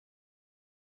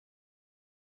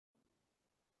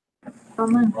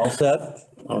All set?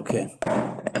 Okay.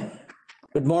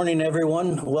 Good morning,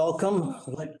 everyone. Welcome.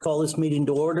 I'd like to call this meeting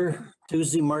to order,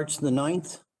 Tuesday, March the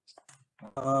 9th.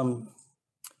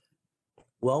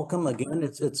 Welcome again.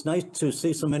 It's nice to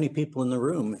see so many people in the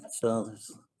room. There's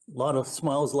a lot of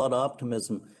smiles, a lot of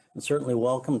optimism, and certainly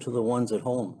welcome to the ones at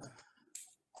home.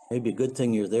 Maybe a good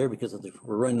thing you're there because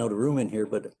we're running out of room in here,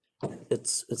 but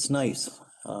it's nice.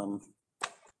 A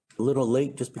little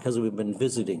late just because we've been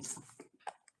visiting.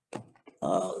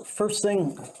 First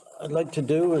thing I'd like to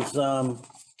do is a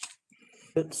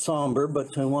bit somber,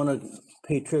 but I want to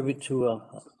pay tribute to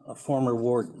a former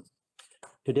warden.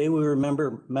 Today we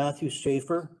remember Matthew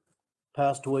Schaefer,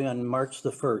 passed away on March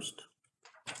the 1st.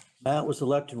 Matt was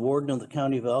elected warden of the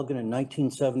County of Elgin in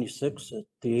 1976 at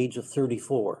the age of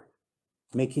 34,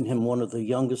 making him one of the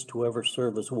youngest to ever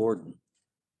serve as warden.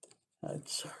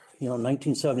 It's,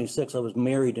 1976, I was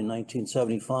married in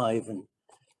 1975, and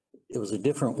it was a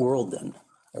different world then.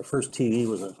 Our first TV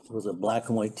was a black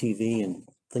and white TV, and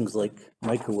things like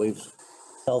microwaves,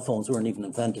 cell phones weren't even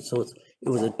invented. So it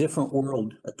was a different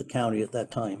world at the county at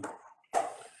that time.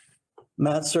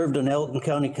 Matt served on Elgin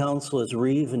County Council as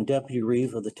Reeve and Deputy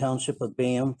Reeve of the Township of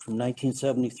Bam from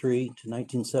 1973 to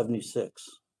 1976.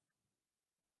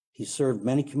 He served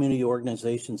many community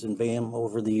organizations in Bam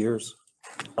over the years,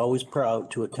 always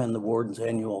proud to attend the Warden's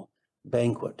annual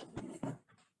banquet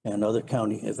and other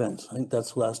county events. I think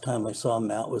that's the last time I saw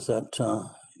Matt was at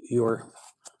your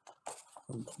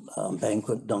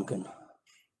banquet, Duncan,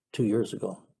 2 years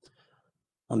ago.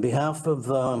 On behalf of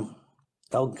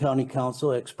Elgin County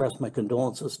Council, I express my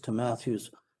condolences to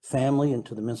Matthew's family and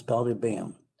to the municipality of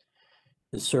Bam.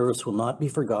 His service will not be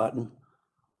forgotten.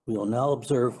 We will now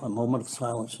observe a moment of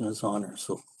silence in his honor.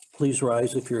 So please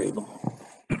rise if you're able.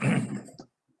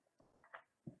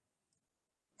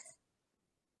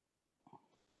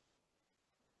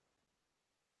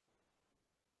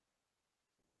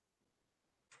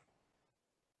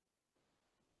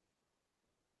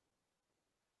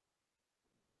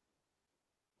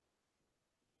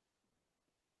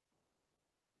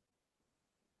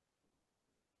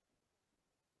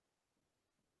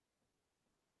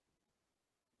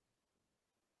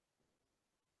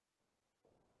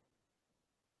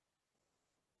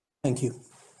 Thank you.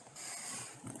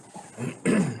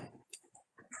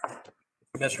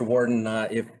 Mr. Warden,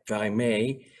 if I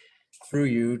may, through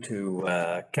you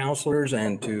to counselors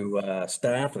and to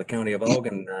staff of the County of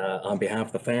Elgin, on behalf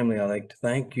of the family, I'd like to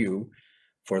thank you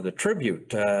for the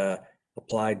tribute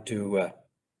applied to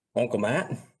Uncle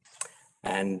Matt.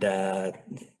 And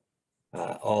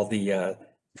all the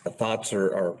thoughts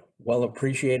are well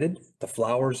appreciated. The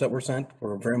flowers that were sent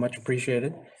were very much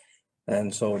appreciated.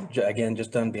 And so again,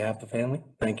 just on behalf of the family,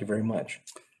 thank you very much.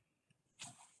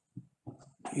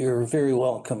 You're very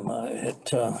welcome.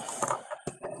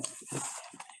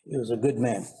 He was a good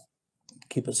man.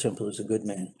 Keep it simple, he was a good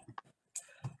man.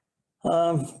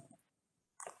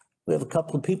 We have a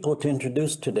couple of people to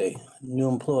introduce today, new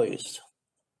employees.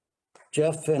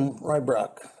 Jeff and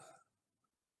Rybrock.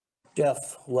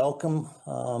 Jeff, welcome.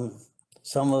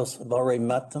 Some of us have already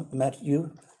met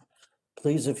you.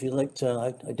 Please, if you'd like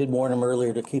to, I did warn him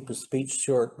earlier to keep his speech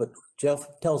short, but Jeff,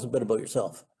 tell us a bit about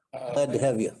yourself. Glad to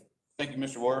have you. Thank you,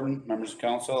 Mr. Warden, members of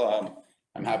council.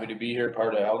 I'm happy to be here,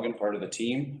 part of Elgin, part of the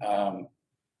team.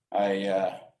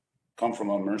 I come from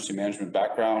a emergency management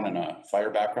background and a fire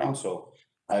background, so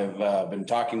I've been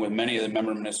talking with many of the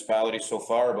member municipalities so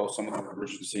far about some of the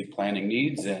emergency planning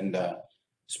needs, and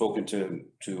spoken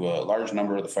to a large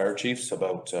number of the fire chiefs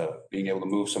about being able to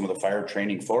move some of the fire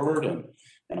training forward and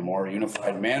in a more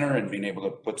unified manner, and being able to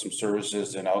put some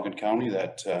services in Elgin County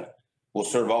that will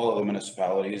serve all of the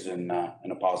municipalities in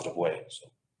a positive way. So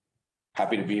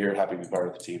happy to be here, happy to be part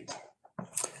of the team.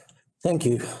 Thank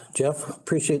you, Jeff.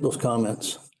 Appreciate those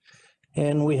comments.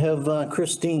 And we have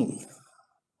Christine.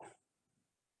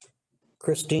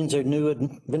 Christine's our new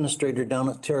administrator down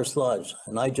at Terrace Lodge,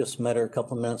 and I just met her a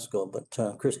couple of minutes ago,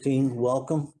 but Christine,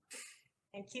 welcome.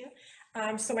 Thank you.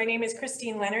 So my name is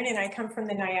Christine Leonard, and I come from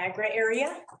the Niagara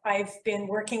area. I've been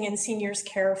working in seniors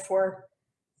care for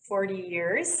 40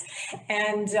 years,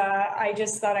 and I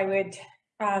just thought I would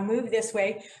move this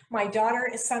way. My daughter,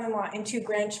 son-in-law, and 2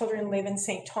 grandchildren live in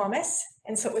St. Thomas,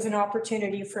 and so it was an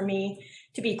opportunity for me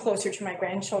to be closer to my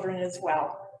grandchildren as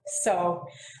well. So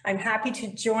I'm happy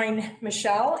to join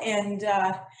Michelle and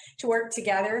to work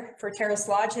together for Terrace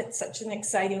Lodge at such an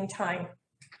exciting time.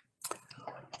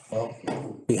 Well,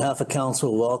 on behalf of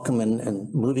council, welcome,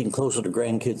 and moving closer to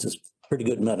grandkids is pretty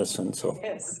good medicine. So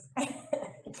it is.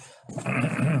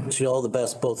 Wish you all the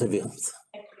best, both of you.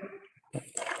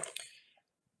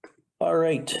 All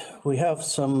right, we have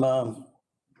some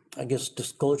I guess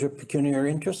disclosure of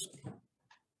pecuniary interest.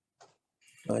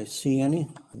 Do I see any?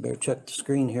 I better check the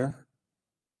screen here.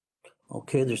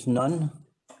 Okay, there's none.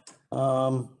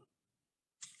 Adoption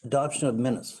of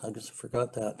minutes. I guess I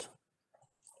forgot that.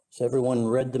 Has everyone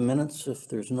read the minutes? If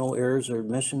there's no errors or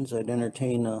omissions, I'd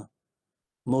entertain a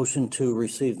motion to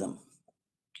receive them.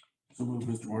 So moved,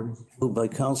 Mr. Warden. Moved by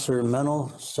Councillor Mennel,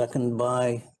 second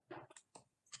by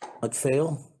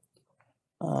McPhail.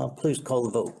 Please call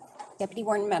the vote. Deputy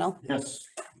Warden Mennel, Yes.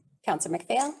 Councillor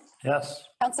McPhail, Yes.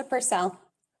 Councillor Purcell,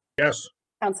 Yes.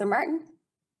 Councillor Martin,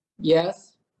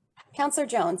 Yes. Councillor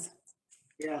Jones,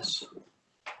 Yes.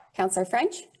 Councillor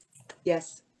French,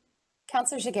 Yes.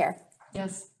 Councillor Jiguer,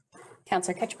 Yes.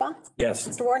 Councillor Kitchba, Yes.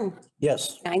 Mr. Warden,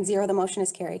 Yes, 9-0, the motion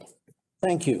is carried.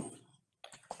 thank you.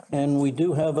 And we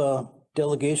do have a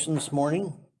delegation this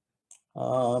morning.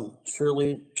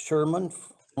 Shirley Sherman,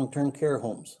 long-term care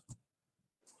homes.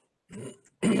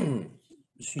 Did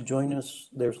she join us?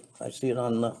 There's, I see it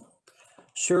on the,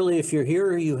 Shirley, if you're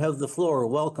here, you have the floor.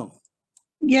 Welcome.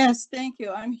 Yes, thank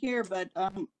you. I'm here, but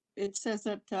it says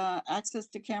that access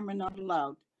to camera not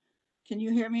allowed. Can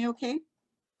you hear me okay?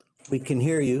 We can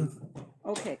hear you.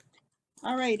 Okay.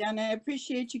 All right, and I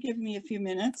appreciate you giving me a few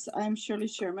minutes. I'm Shirley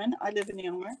Sherman. I live in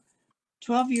Aylmer.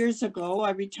 12 years ago,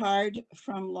 I retired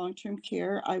from long-term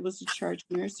care. I was a charge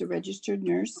nurse, a registered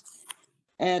nurse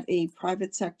at a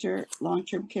private sector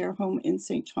long-term care home in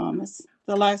St. Thomas.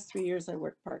 The last 3 years I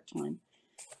worked part-time.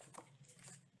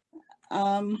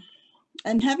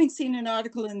 And having seen an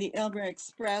article in the Elgin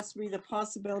Express read the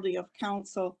possibility of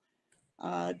council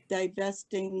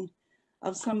divesting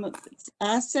of some of its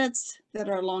assets that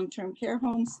are long-term care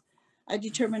homes, I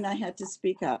determined I had to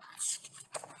speak up.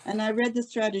 And I read the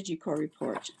Strategy Corps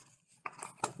report.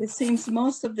 It seems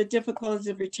most of the difficulties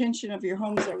of retention of your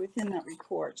homes are within that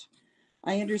report.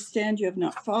 I understand you have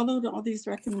not followed all these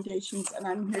recommendations, and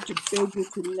I'm here to beg you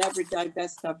to never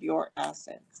divest of your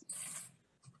assets.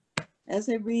 As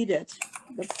I read it,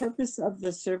 the purpose of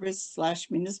the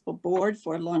service/municipal board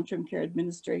for long-term care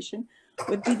administration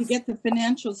would be to get the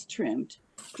financials trimmed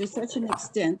to such an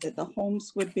extent that the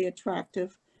homes would be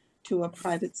attractive to a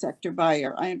private sector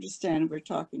buyer. I understand we're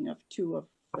talking of 2 of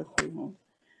the 3 homes.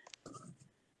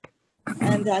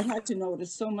 And I had to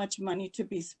notice so much money to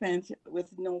be spent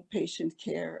with no patient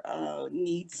care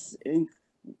needs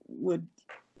would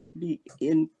be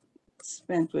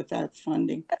spent with that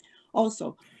funding.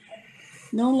 Also,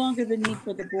 no longer the need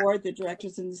for the board, the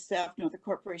directors and the staff, nor the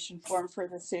corporation form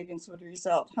further savings would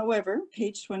result. However,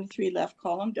 page 23 left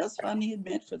column does finally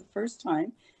admit for the first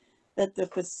time that the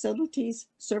facilities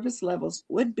service levels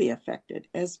would be affected,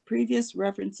 as previous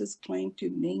references claim to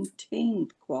maintain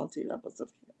quality levels of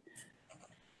care.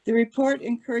 The report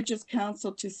encourages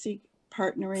council to seek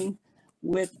partnering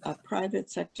with a private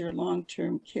sector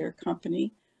long-term care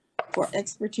company for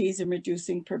expertise in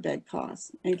reducing per bed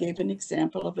costs, and gave an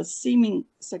example of a seeming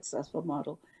successful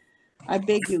model. I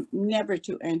beg you never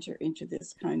to enter into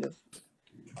this kind of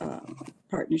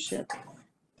partnership.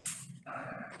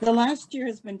 The last year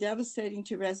has been devastating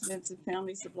to residents and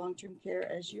families of long-term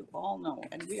care, as you all know,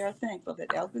 and we are thankful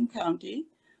that Elgin County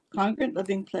congregate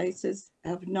living places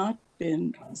have not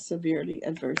been severely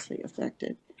adversely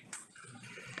affected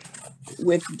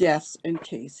with deaths and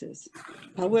cases.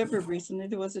 However, recently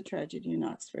there was a tragedy in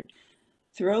Oxford.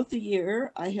 Throughout the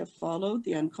year, I have followed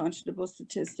the unconscionable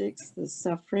statistics, the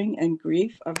suffering and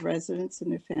grief of residents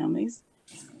and their families,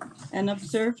 and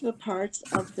observed the parts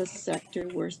of the sector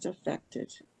worst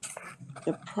affected,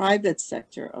 the private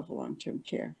sector of long-term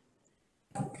care.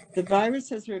 The virus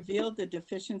has revealed the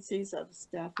deficiencies of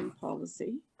staffing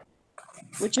policy,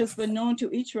 which has been known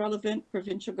to each relevant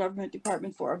provincial government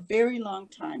department for a very long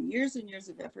time. Years and years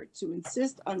of effort to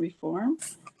insist on reform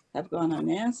have gone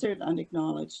unanswered,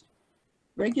 unacknowledged.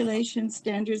 Regulations,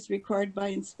 standards required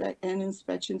by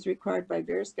inspections required by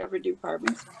various government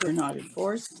departments were not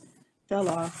enforced, fell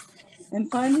off, and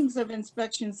findings of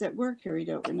inspections that were carried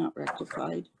out were not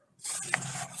rectified.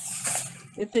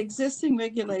 If existing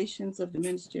regulations of the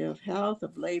Ministry of Health,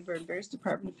 of Labor, and various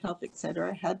Department of Health,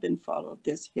 etc., had been followed,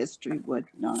 this history would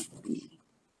not be.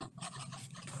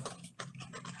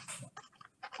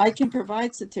 I can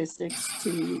provide statistics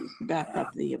to back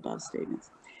up the above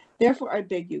statements. Therefore, I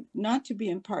beg you not to be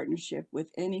in partnership with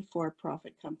any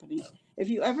for-profit company. If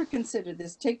you ever consider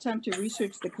this, take time to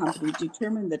research the company,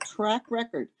 determine the track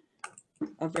record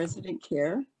of resident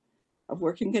care, of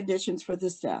working conditions for the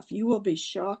staff. You will be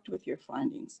shocked with your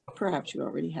findings. Perhaps you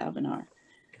already have and are.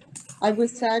 I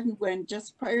was saddened when,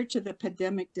 just prior to the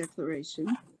pandemic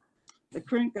declaration, the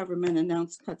current government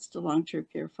announced cuts to long-term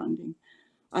care funding.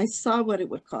 I saw what it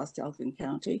would cost Elgin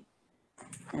County,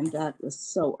 and that was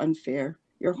so unfair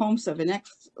Your homes have an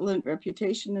excellent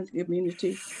reputation in the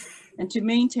community, and to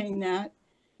maintain that,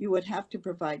 you would have to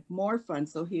provide more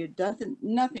funds, so he does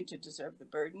nothing to deserve the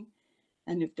burden,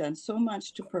 and you've done so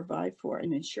much to provide for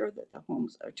and ensure that the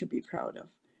homes are to be proud of.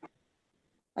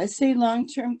 I see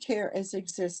long-term care as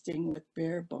existing with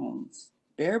bare bones,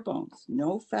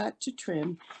 no fat to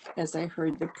trim, as I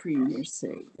heard the premier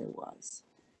say there was.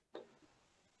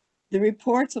 The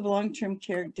reports of long-term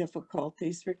care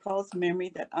difficulties recalls memory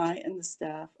that I and the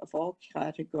staff of all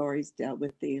categories dealt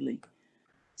with daily.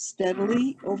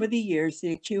 Steadily over the years,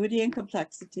 the acuity and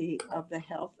complexity of the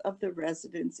health of the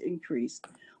residents increased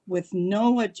with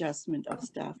no adjustment of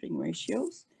staffing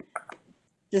ratios,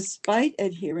 despite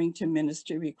adhering to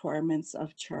ministry requirements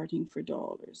of charting for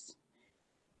dollars.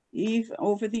 Even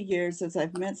over the years, as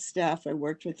I've met staff I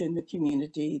worked with in the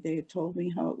community, they have told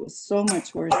me how it was so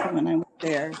much worse than when I was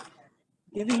there,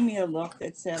 giving me a look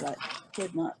that said I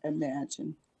could not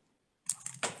imagine.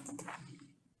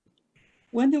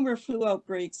 When there were flu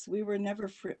outbreaks, we were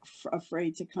never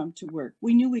afraid to come to work.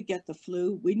 We knew we'd get the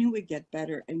flu, we knew we'd get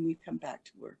better, and we'd come back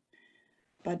to work.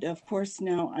 But of course,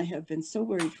 now I have been so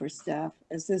worried for staff,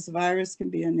 as this virus can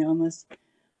be an illness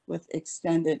with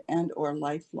extended and/or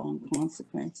lifelong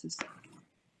consequences.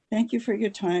 Thank you for your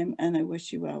time, and I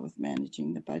wish you well with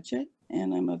managing the budget,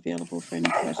 and I'm available for any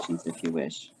questions if you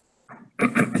wish.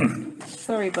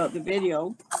 Sorry about the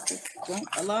video. Just don't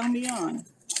allow me on.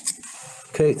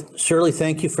 Okay, Shirley,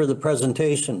 thank you for the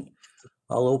presentation.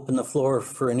 I'll open the floor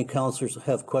for any counselors that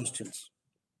have questions.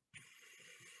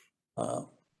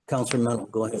 Counselor Mennel,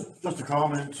 go ahead. Just a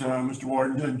comment, Mr.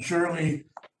 Warden, and surely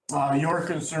your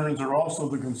concerns are also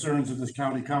the concerns of this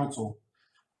county council.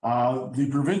 The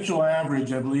provincial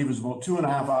average, I believe, is about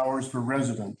 2.5 hours per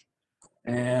resident.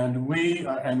 And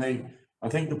I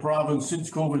think the province,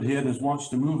 since COVID hit, has wants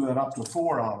to move that up to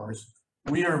 4 hours.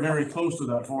 We are very close to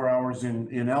that 4 hours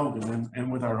in Elgin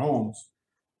and with our homes.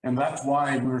 And that's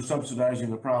why we're subsidizing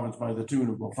the province by the tune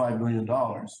of about $5 million.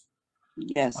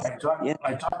 Yes.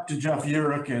 I talked to Jeff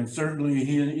Urich, and certainly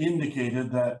he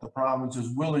indicated that the province is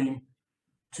willing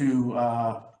to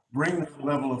bring the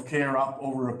level of care up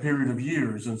over a period of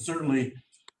years. And certainly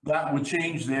that would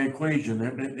change the equation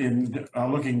in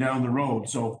looking down the road.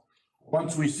 So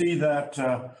once we see that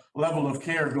level of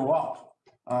care go up,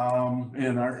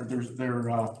 and our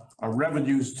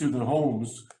revenues to the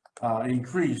homes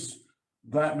increase,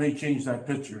 that may change that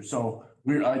picture. So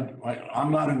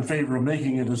I'm not in favor of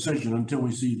making a decision until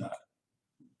we see that.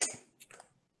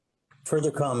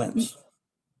 Further comments?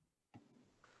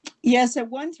 Yes, at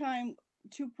one time,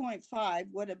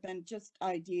 2.5 would have been just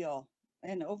ideal.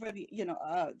 And over the,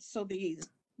 so the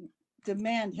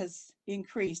demand has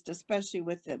increased, especially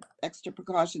with the extra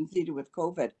precautions needed with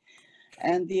COVID.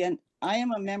 And I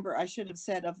am a member, I should have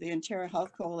said, of the Ontario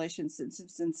Health Coalition since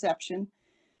its inception.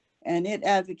 And it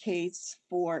advocates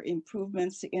for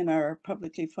improvements in our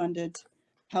publicly funded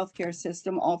healthcare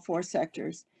system, all 4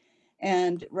 sectors.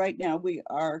 And right now we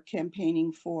are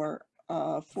campaigning for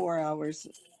 4 hours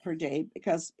per day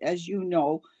because, as you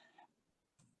know,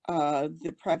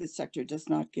 the private sector does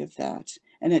not give that.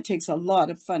 And it takes a lot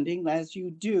of funding, as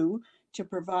you do, to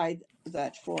provide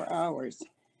that 4 hours.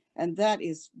 And that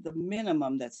is the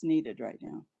minimum that's needed right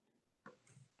now.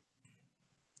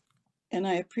 And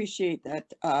I appreciate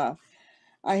that.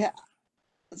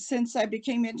 Since I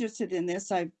became interested in this,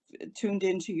 I've tuned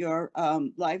into your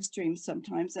live streams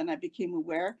sometimes, and I became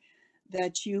aware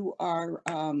that you are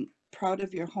proud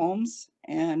of your homes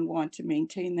and want to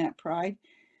maintain that pride.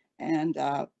 And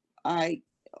I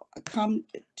come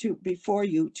before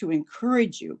you to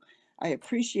encourage you. I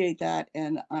appreciate that,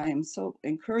 and I'm so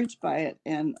encouraged by it.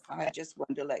 And I just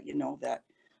wanted to let you know that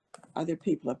other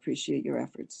people appreciate your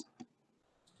efforts.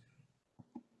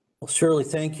 Well, Shirley,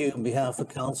 thank you on behalf of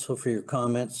council for your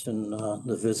comments and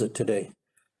the visit today.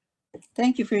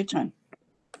 Thank you for your time.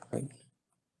 Right.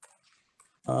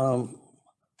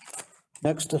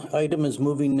 Next item is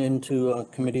moving into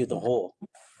committee of the whole.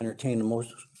 Entertain a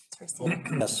motion.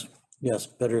 Yes,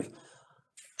 better.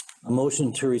 A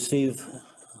motion to receive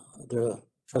the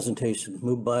presentation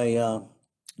moved by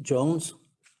Jones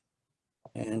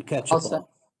and Ketchum.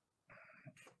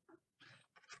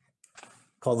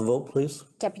 Call the vote, please.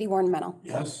 Deputy Warden Mennel.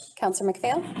 Yes. Counselor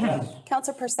McPhail. Yes.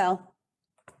 Counselor Purcell.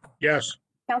 Yes.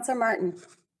 Counselor Martin.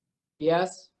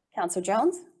 Yes. Counselor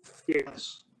Jones.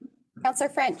 Yes. Counselor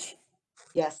French.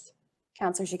 Yes.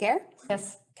 Counselor Jiguer.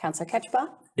 Yes. Counselor Ketchba.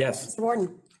 Yes. Mr.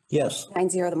 Warden. Yes,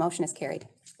 9-0, the motion is carried.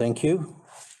 thank you.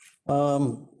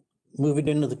 Moving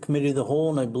into the committee of the whole,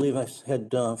 and I believe I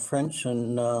had French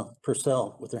and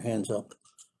Purcell with their hands up.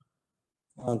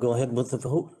 Go ahead with the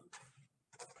vote.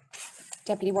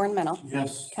 Deputy Warden Mennel.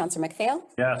 Yes. Counselor McPhail.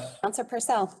 Yes. Counselor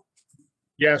Purcell.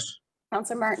 yes,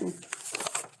 Counselor Martin.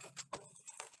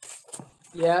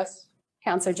 Yes.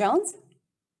 Counselor Jones.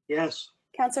 yes,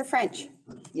 Counselor French.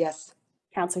 Yes.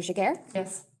 Counselor Jiguer.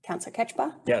 Yes. Counselor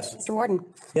Ketchba. Yes. Mr. Warden.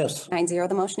 Yes, 9-0,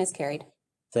 the motion is carried.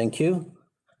 thank you.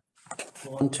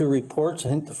 On to reports. I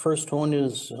think the first one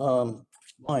is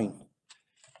mine.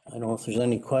 I don't know if there's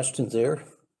any questions there.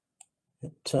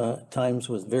 It times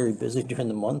was very busy during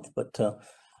the month, but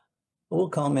we'll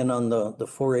comment on the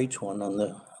 4-H one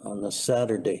on the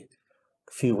Saturday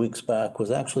a few weeks back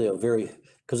was actually a very,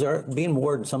 because being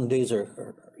warden, some days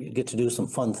you get to do some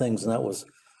fun things, and that was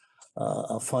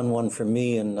a fun one for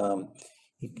me. And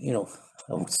you know,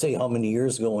 I won't say how many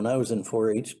years ago when I was in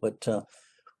 4-H, but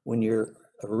when your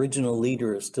original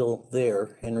leader is still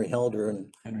there, Henry Helder,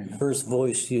 and first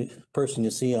person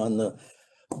you see on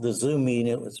the Zoom meeting,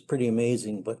 it was pretty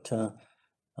amazing. But so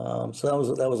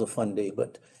that was a fun day.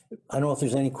 But I don't know if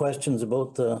there's any questions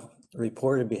about the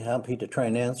report. I'd be happy to try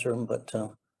and answer them, but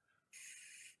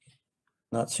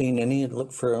not seeing any. I'd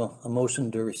look for a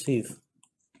motion to receive.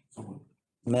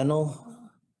 Mennel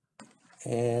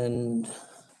and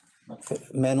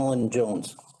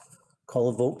Jones. Call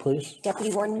a vote, please.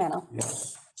 Deputy Warden Mennel.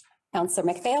 Yes.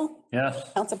 Counselor McPhail. Yes.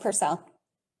 Counselor Purcell.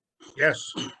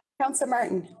 yes, Counselor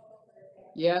Martin.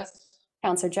 Yes.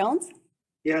 Counselor Jones.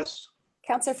 yes,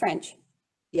 Counselor French.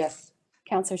 Yes.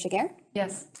 Counselor Jiguer.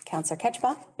 Yes. Counselor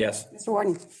Ketchba. Yes. Mr.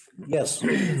 Warden. Yes,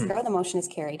 0, the motion is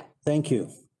carried. thank you.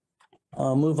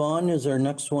 Move on is our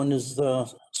next one is the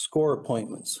score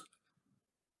appointments.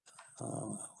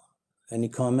 Any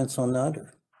comments on that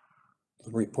or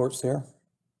the reports there?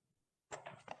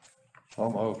 So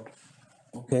moved.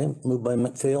 Okay, moved by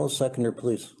McPhail, seconder,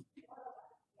 please.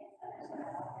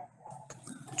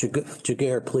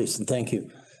 Jiguer, please, and thank you.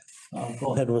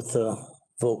 Go ahead with the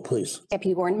vote, please.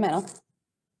 Deputy Warden Mennel.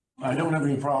 I don't have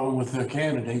any problem with the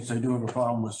candidates. I do have a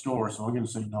problem with stores, so I'm going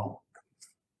to say no.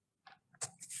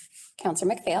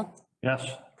 Counselor McPhail. Yes.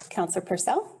 Counselor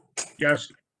Purcell.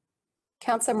 yes,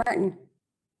 Counselor Martin.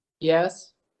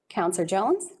 Yes. Counselor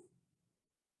Jones.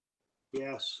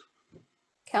 yes,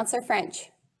 Counselor French.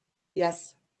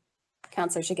 Yes.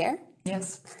 Counselor Jiguer.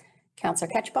 Yes.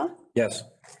 Counselor Ketchba. Yes.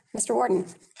 Mr. Warden.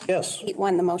 Yes,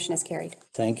 8-1, the motion is carried.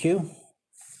 thank you.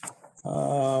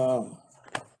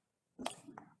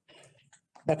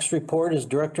 Next report is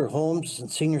Director Homes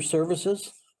and Senior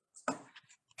Services.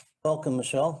 Welcome,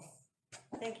 Michelle.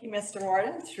 Thank you, Mr.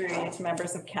 Warden, through you to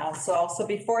members of council. So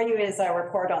before you is our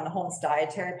report on the Homes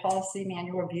Dietary Policy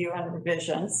Manual Review and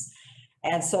Revisions.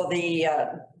 And so the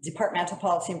departmental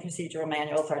policy and procedural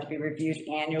manuals are to be reviewed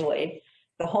annually.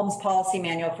 The Homes Policy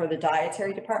Manual for the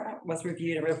Dietary Department was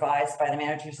reviewed and revised by the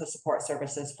managers of support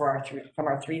services from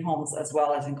our 3 homes, as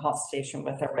well as in consultation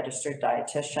with our registered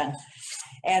dietitian.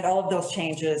 And all of those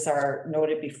changes are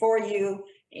noted before you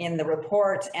in the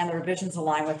report, and the revisions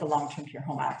align with the Long-Term Care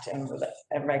Home Act and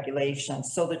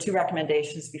regulations. So the 2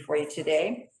 recommendations before you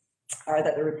today are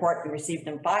that the report be received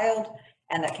and filed,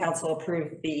 and that council approve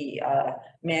the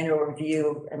manual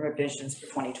review and revisions for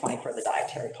 2020 for the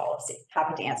dietary policy.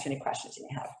 Happy to answer any questions you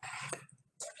may have.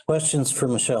 Questions for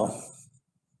Michelle?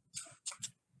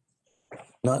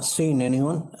 Not seeing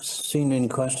anyone, seeing any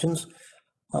questions?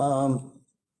 Can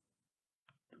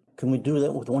we do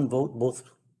that with one vote, both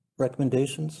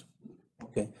recommendations?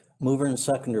 Okay, mover and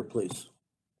seconder, please.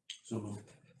 So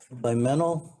By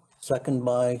Mennel, second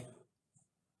by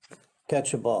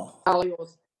Ketchabah.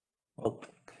 Alios.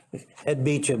 Ed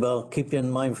beat you, but I'll keep you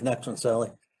in mind for next one, Sally.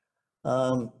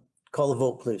 Call the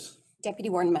vote, please. Deputy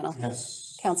Warden Mennel.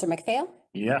 yes. Counselor McPhail.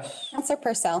 Yes. Counselor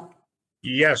Purcell.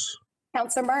 yes,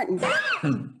 Counselor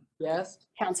Martin. Yes.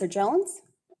 Counselor Jones.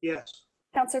 yes,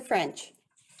 Counselor French.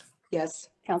 Yes.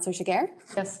 Counselor Jiguer.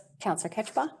 Yes. Counselor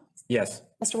Ketchba. Yes.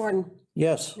 Mr. Warden.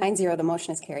 Yes, 9-0, the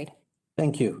motion is carried.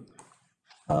 thank you.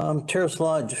 Terrace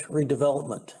Lodge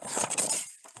redevelopment.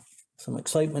 Some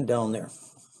excitement down there.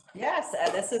 Yes,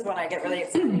 this is when I get really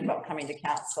excited about coming to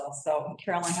council. So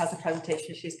Carolyn has a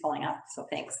presentation she's pulling up. So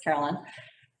thanks, Carolyn.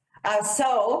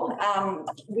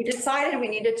 We decided we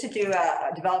needed to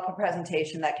develop a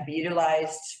presentation that could be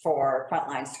utilized for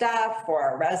frontline staff, for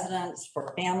our residents,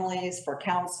 for families, for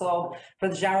council, for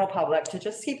the general public, to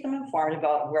just keep them informed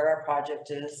about where our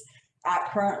project is at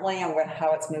currently and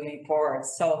how it's moving forward.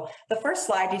 So the first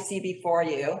slide you see before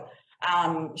you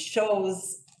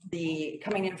shows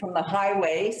coming in from the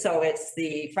highway, so it's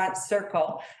the front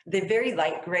circle, the very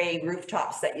light gray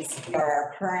rooftops that you see are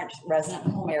our current resident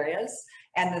home areas.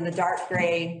 And then the dark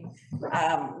gray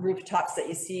rooftops that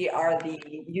you see are the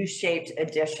U-shaped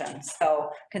additions. So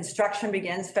construction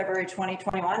begins February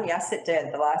 2021. Yes, it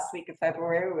did. The last week of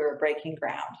February, we were breaking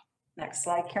ground. Next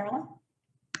slide, Carolyn.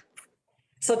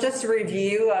 So just a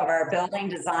review of our building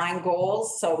design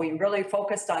goals. So we really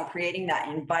focused on creating that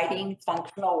inviting,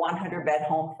 functional 100-bed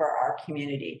home for our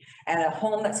community, and a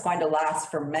home that's going to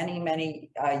last for many, many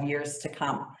years to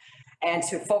come. And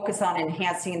to focus on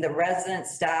enhancing the resident,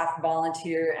 staff,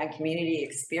 volunteer, and community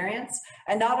experience,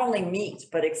 and not only meet,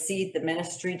 but exceed the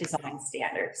ministry design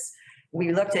standards.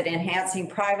 We looked at enhancing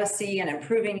privacy and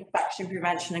improving infection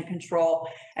prevention and control,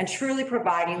 and truly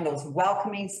providing those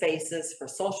welcoming spaces for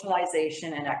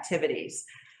socialization and activities,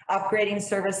 upgrading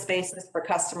service spaces for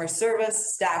customer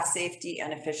service, staff safety,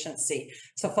 and efficiency.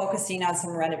 So focusing on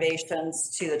some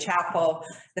renovations to the chapel,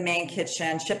 the main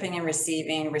kitchen, shipping and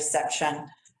receiving, reception,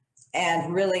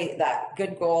 and really that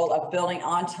good goal of building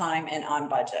on time and on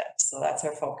budget. So that's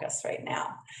our focus right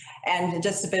now. And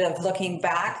just a bit of looking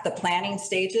back, the planning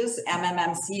stages,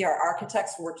 MMMC, our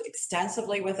architects, worked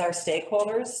extensively with our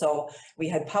stakeholders. So we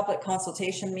had public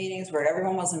consultation meetings where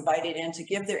everyone was invited in to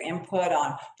give their input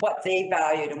on what they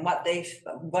valued and what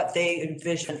they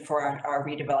envisioned for our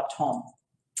redeveloped home.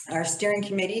 Our steering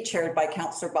committee, chaired by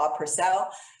Councillor Bob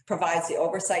Purcell, provides the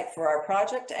oversight for our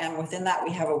project, and within that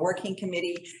we have a working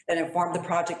committee that informed the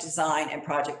project design and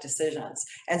project decisions.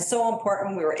 And so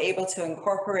important, we were able to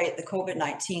incorporate the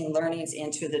COVID-19 learnings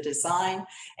into the design,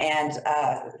 and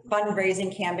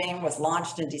fundraising campaign was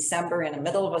launched in December in the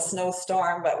middle of a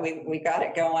snowstorm, but we got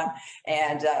it going.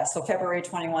 And so February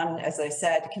 21, as I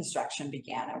said, construction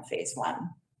began on phase 1.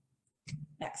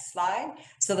 Next slide.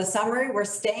 So the summary, we're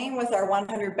staying with our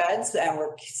 100 beds and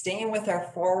we're staying with our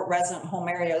 4 resident home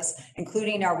areas,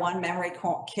 including our 1 memory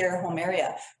care home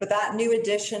area. But that new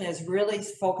addition is really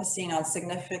focusing on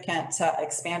significant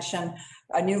expansion,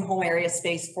 a new home area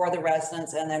space for the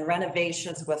residents, and then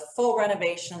renovations with full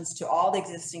renovations to all the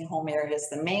existing home areas,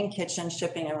 the main kitchen,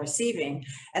 shipping and receiving,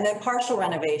 and then partial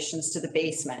renovations to the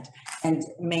basement and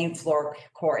main floor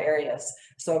core areas.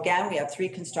 So again, we have 3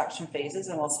 construction phases,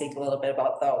 and we'll speak a little bit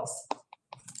about those.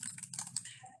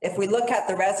 If we look at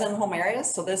the resident home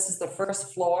areas, so this is the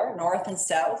first floor, north and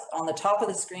south. On the top of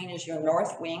the screen is your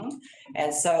north wing.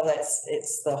 And so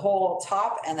it's the whole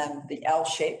top and then the L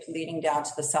shape leading down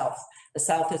to the south. The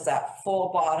south is that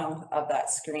full bottom of that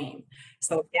screen.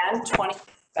 So again, 20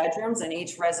 bedrooms in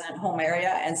each resident home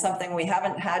area, and something we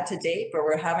haven't had to date, but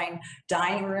we're having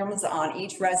dining rooms on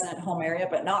each resident home area,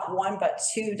 but not 1, but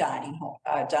 2 dining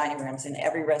rooms in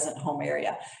every resident home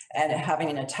area, and having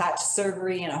an attached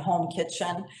servery and a home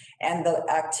kitchen. And the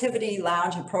activity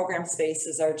lounge and program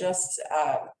spaces are just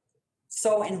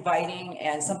so inviting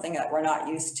and something that we're not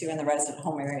used to in the resident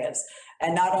home areas.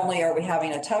 And not only are we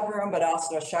having a tub room, but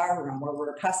also a shower room, where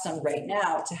we're accustomed right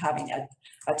now to having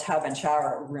a tub and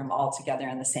shower room all together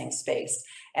in the same space,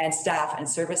 and staff and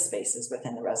service spaces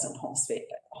within the resident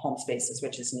home spaces,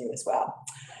 which is new as well.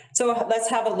 So let's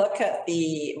have a look at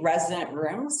the resident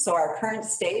rooms. So our current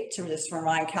state, to just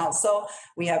remind council,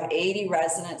 we have 80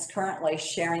 residents currently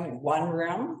sharing 1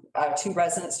 room, 2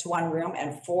 residents to 1 room,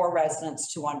 and 4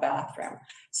 residents to 1 bathroom.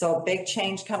 So a big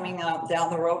change coming up down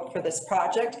the road for this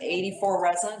project. 84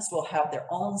 residents will have their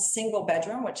own single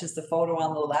bedroom, which is the photo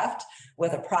on the left,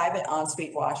 with a private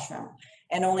ensuite washroom.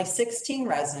 And only 16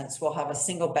 residents will have a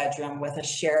single bedroom with a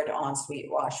shared ensuite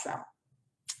washroom.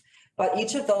 But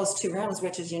each of those 2 rooms,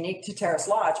 which is unique to Terrace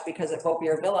Lodge, because at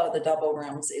Bopier Villa, the double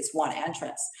rooms is 1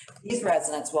 entrance. These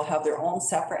residents will have their own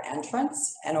separate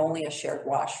entrance and only a shared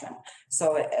washroom.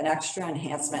 So an extra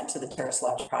enhancement to the Terrace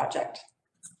Lodge project.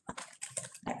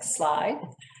 Next slide.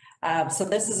 So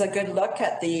this is a good look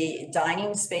at the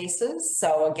dining spaces.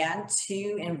 So again,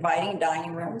 2 inviting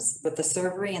dining rooms with the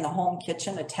servery and the home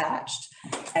kitchen attached.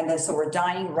 And then, so we're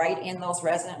dining right in those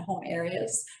resident home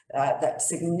areas, that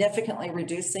significantly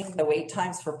reducing the wait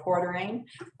times for portering,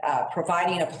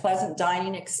 providing a pleasant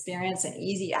dining experience and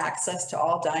easy access to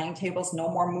all dining tables. No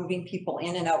more moving people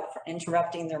in and out, for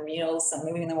interrupting their meals and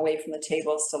moving them away from the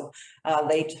tables. So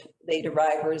late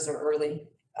arrivals or early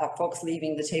folks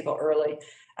leaving the table early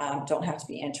don't have to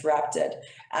be interrupted.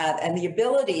 And the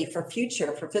ability for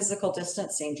physical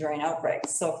distancing during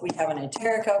outbreaks. So if we have an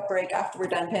enteric outbreak after we're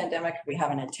done pandemic, if we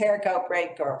have an enteric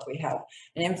outbreak, or if we have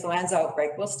an influenza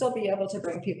outbreak, we'll still be able to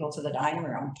bring people to the dining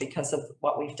room because of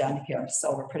what we've done here.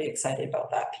 So we're pretty excited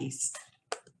about that piece.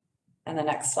 And the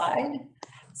next slide.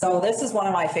 So this is one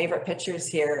of my favorite pictures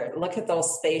here. Look at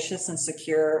those spacious and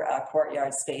secure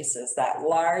courtyard spaces, that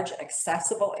large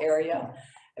accessible area,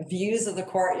 views of the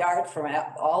courtyard from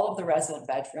all of the resident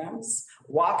bedrooms,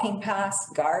 walking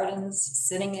paths, gardens,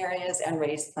 sitting areas, and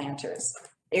raised planters.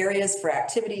 Areas for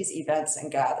activities, events, and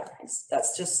gatherings.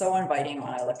 That's just so inviting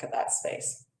when I look at that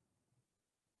space.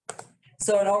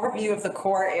 So an overview of the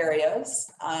core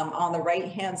areas. On the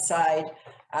right-hand side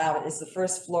is the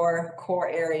first floor core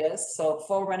areas. So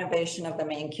full renovation of the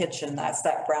main kitchen. That's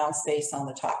that brown space on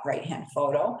the top right-hand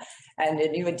photo. And a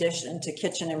new addition to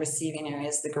kitchen and receiving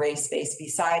areas, the gray space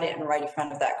beside it, and right in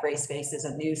front of that gray space is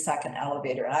a new second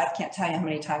elevator. And I can't tell you how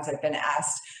many times I've been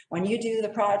asked, when you do the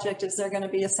project, is there going to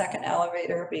be a second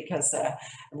elevator? Because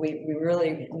we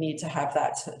really need to have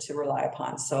that to rely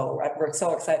upon. So we're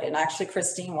so excited. And actually,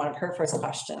 Christine, one of her first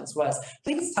questions was,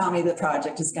 please tell me the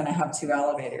project is going to have 2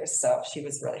 elevators. So she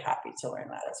was really happy to learn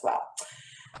that as well.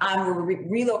 We're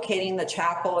relocating the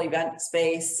chapel, event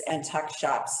space, and tuck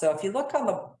shops. So if you look on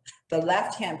the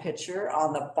left-hand picture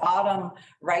on the bottom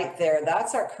right there,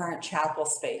 that's our current chapel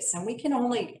space. And we can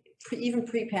only, even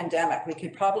pre-pandemic, we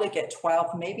could probably get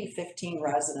 12, maybe 15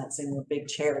 residents in the big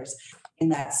chairs in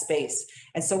that space.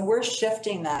 And so we're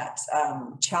shifting that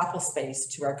chapel space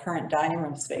to our current dining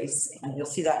room space. And you'll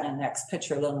see that in the next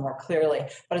picture a little more clearly,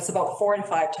 but it's about 4 to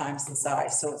 5 times the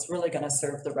size. So it's really going to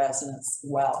serve the residents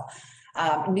well.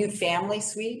 New family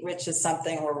suite, which is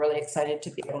something we're really excited to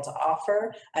be able to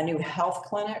offer. A new health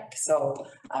clinic. So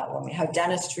when we have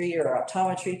dentistry or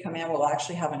optometry come in, we'll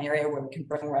actually have an area where we can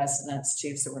bring residents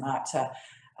to, so we're not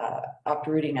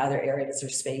uprooting other areas or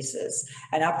spaces.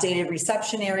 An updated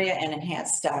reception area and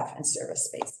enhanced staff and service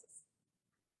spaces.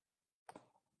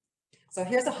 So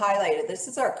here's a highlighted. This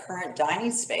is our current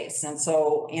dining space. And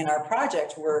so in our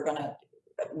project, we're going to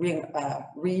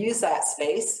reuse that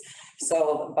space.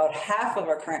 So about half of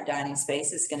our current dining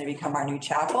space is going to become our new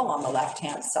chapel on the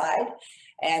left-hand side.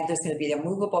 And there's going to be a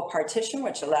movable partition,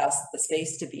 which allows the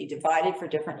space to be divided for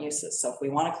different uses. So if we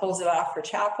want to close it off for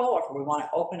chapel, or if we want to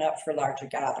open up for larger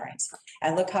gatherings.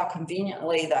 And look how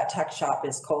conveniently that tuck shop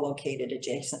is co-located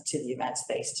adjacent to the event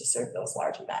space to serve those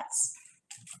large events.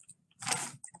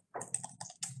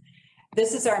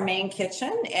 This is our main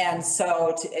kitchen, and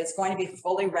so it's going to be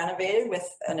fully renovated with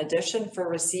an addition for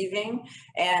receiving.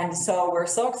 And so we're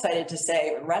so excited to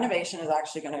say renovation is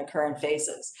actually going to occur in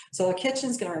phases. So the kitchen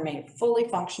is going to remain fully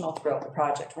functional throughout the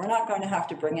project. We're not going to have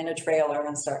to bring in a trailer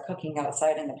and start cooking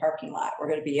outside in the parking lot. We're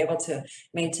going to be able to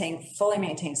fully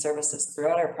maintain services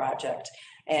throughout our project.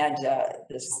 And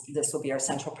this will be our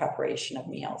central preparation of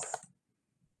meals.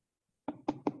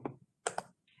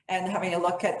 And having a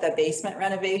look at the basement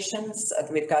renovations,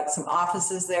 we've got some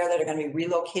offices there that are going to be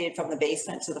relocated from the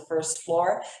basement to the first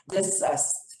floor. This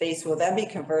space will then be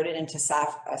converted into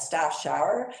a staff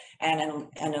shower and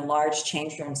an enlarged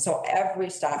change room. So every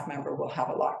staff member will have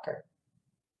a locker.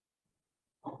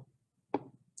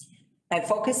 And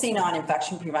focusing on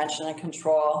infection prevention and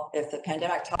control, if the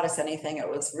pandemic taught us anything, it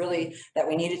was really that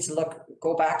we needed to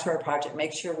go back to our project,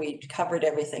 make sure we covered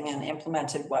everything and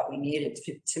implemented what we needed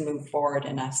to move forward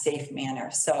in a safe manner.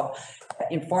 So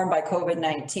informed by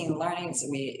COVID-19 learnings,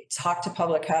 we talked to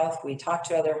public health, we talked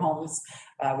to other homes,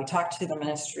 we talked to the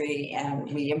ministry, and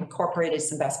we incorporated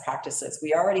some best practices.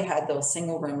 We already had those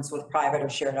single rooms with private or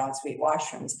shared ensuite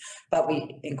washrooms, but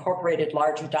we incorporated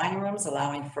larger dining rooms,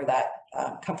 allowing for that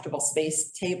comfortable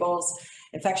space tables.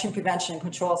 Infection prevention and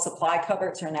control supply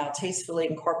cupboards are now tastefully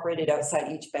incorporated outside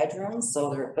each bedroom.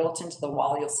 So they're built into the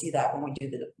wall. You'll see that when we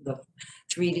do the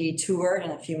 3D tour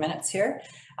in a few minutes here.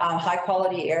 High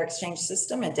quality air exchange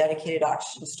system and dedicated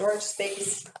oxygen storage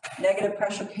space, negative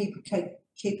pressure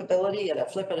capability at a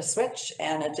flip of a switch,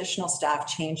 and additional staff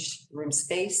change room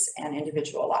space and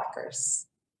individual lockers.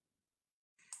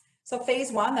 So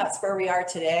phase 1, that's where we are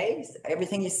today.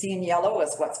 Everything you see in yellow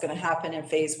is what's going to happen in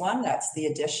phase 1. That's the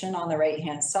addition on the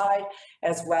right-hand side,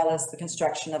 as well as the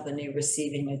construction of the new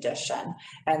receiving addition.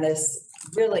 And this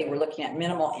really, we're looking at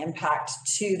minimal impact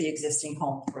to the existing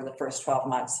home for the first 12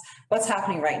 months. What's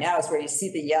happening right now is where you see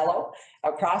the yellow.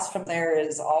 Across from there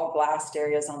is all glassed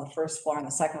areas on the first floor and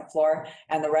the second floor.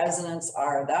 And the residents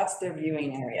that's their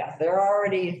viewing area. They're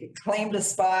already claimed a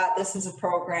spot. This is a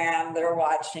program. They're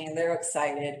watching. They're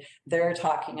excited. They're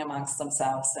talking amongst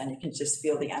themselves, and you can just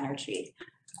feel the energy.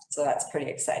 So that's pretty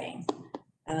exciting.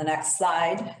 And the next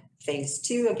slide, phase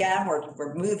 2, again, we're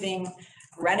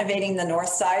renovating the north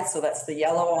side. So that's the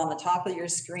yellow on the top of your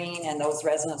screen, and those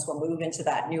residents will move into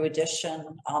that new addition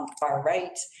on the far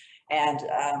right. And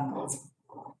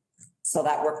so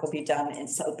that work will be done in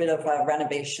a bit of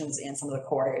renovations in some of the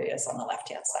core areas on the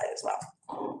left-hand side as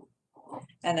well.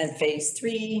 And then phase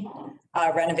 3,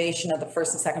 renovation of the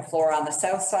first and second floor on the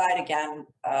south side, again,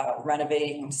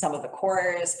 renovating some of the core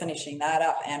areas, finishing that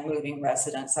up and moving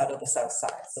residents out of the south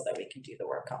side so that we can do the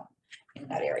work in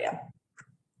that area.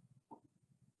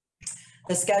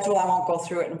 The schedule, I won't go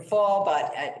through it in full,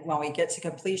 but when we get to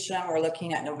completion, we're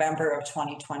looking at November of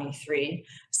 2023.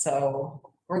 So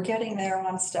we're getting there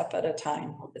one step at a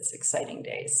time. It's exciting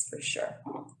days for sure.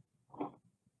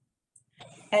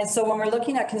 And so when we're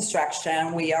looking at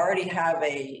construction, we already have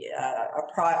a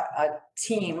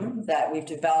team that we've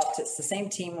developed. It's the same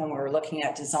team when we're looking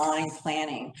at design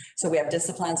planning. So we have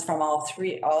disciplines from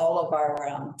all of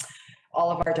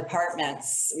our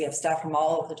departments. We have staff from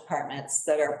all of the departments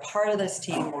that are part of this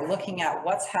team. We're looking at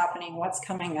what's happening, what's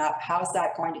coming up, how's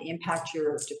that going to impact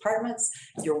your departments,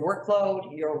 your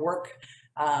workload, your work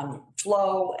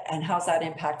flow, and how's that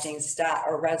impacting staff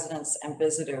or residents and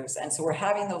visitors. And so we're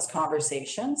having those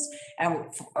conversations, and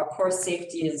of course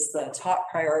safety is the top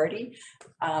priority.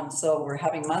 So we're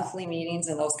having monthly meetings,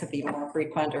 and those could be more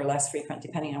frequent or less frequent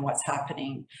depending on what's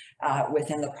happening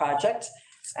within the project.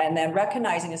 And then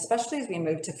recognizing, especially as we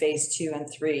move to phase 2 and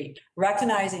 3,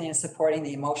 recognizing and supporting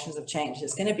the emotions of change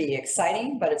is going to be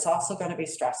exciting, but it's also going to be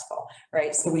stressful,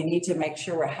 right? So we need to make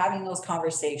sure we're having those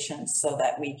conversations so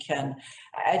that we can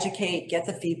educate, get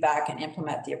the feedback, and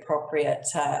implement the appropriate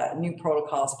new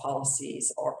protocols,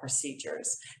 policies, or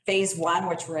procedures. Phase 1,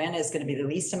 which we're in, is going to be the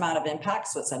least amount of impact.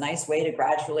 So it's a nice way to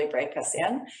gradually break us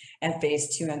in. And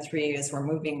phase 2 and 3 is we're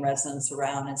moving residents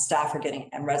around, and staff are getting,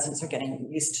 and residents are getting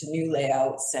used to new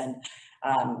layouts, and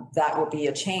that will be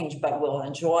a change, but we'll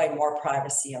enjoy more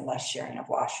privacy and less sharing of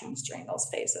washrooms during those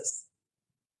phases.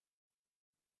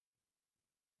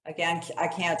 Again, I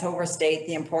can't overstate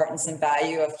the importance and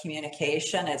value of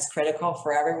communication. It's critical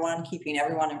for everyone, keeping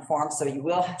everyone informed. So you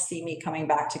will see me coming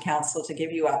back to council to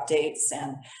give you updates,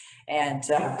 and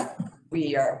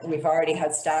we've already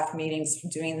had staff meetings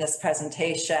doing this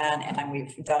presentation, and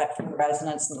we've done it for the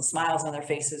residents, and the smiles on their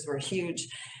faces were huge.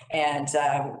 And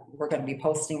we're going to be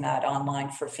posting that online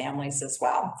for families as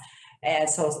well. And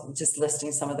so just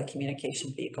listing some of the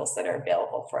communication vehicles that are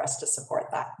available for us to support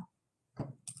that.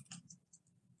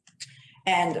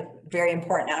 And very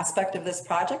important aspect of this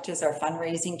project is our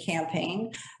fundraising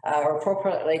campaign, or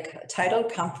appropriately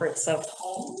titled Comforts of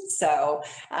Home. So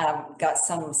got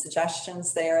some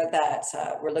suggestions there that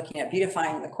we're looking at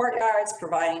beautifying the courtyards,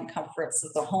 providing comforts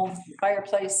of the home,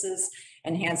 fireplaces,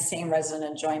 enhancing resident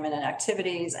enjoyment and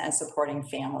activities, and supporting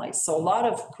families. So a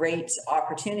lot of great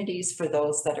opportunities for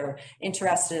those that are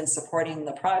interested in supporting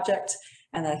the project.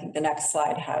 And I think the next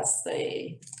slide has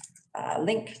the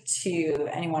link to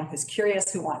anyone who's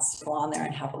curious, who wants to go on there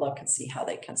and have a look and see how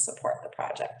they can support the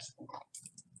project.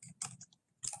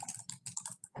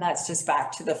 And that's just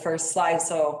back to the first slide.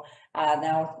 So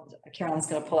now Carolyn's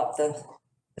going to pull up the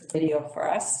video for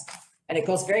us, and it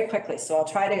goes very quickly. So I'll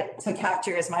try to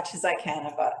capture as much as I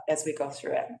can as we go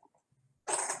through it.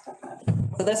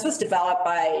 So this was developed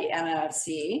by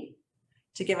MMFC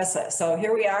to give us so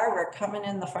here we are, we're coming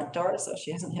in the front door. So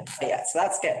she hasn't hit play yet, so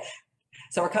that's good.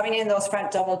 So we're coming in those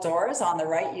front double doors. On the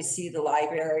right, you see the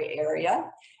library area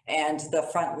and the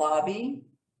front lobby.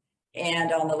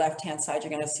 And on the left-hand side, you're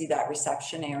going to see that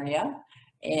reception area.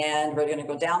 And we're going to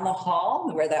go down the hall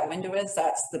where that window is.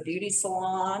 That's the beauty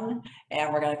salon.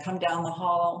 And we're going to come down the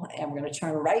hall, and we're going to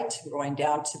turn right. We're going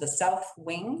down to the south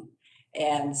wing.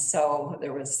 And so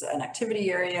there was an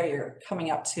activity area. You're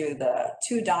coming up to the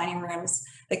 2 dining rooms.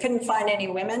 They couldn't find any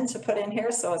women to put in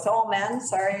here, so it's all men.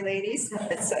 Sorry, ladies.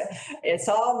 It's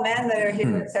all men that are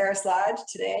here at Ferris Lodge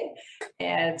today.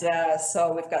 And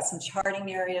so we've got some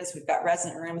charting areas. We've got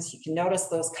resident rooms. You can notice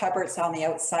those cupboards on the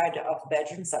outside of the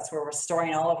bedrooms. That's where we're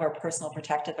storing all of our personal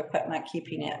protective equipment,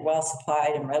 keeping it well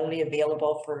supplied and readily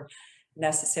available for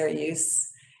necessary use.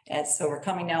 And so we're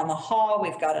coming down the hall.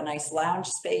 We've got a nice lounge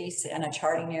space and a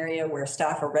charting area where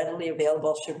staff are readily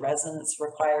available should residents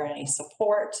require any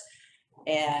support.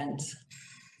 And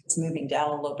it's moving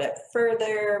down a little bit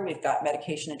further. We've got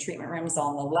medication and treatment rooms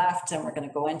on the left, and we're going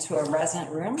to go into a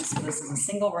resident room. So this is a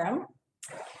single room.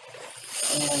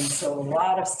 And so a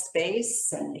lot of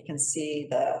space, and you can see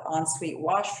the ensuite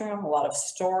washroom, a lot of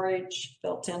storage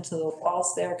built into the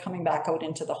walls there, coming back out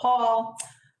into the hall.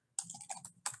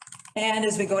 And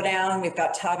as we go down, we've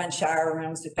got tub and shower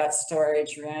rooms, we've got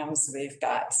storage rooms, we've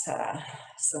got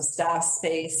some staff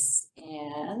space,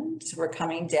 and we're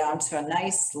coming down to a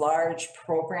nice large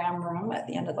program room at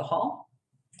the end of the hall.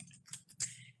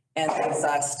 And there's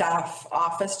a staff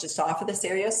office just off of this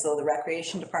area. So the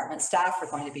recreation department staff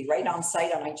are going to be right on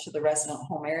site on each of the resident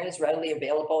home areas, readily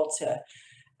available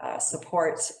to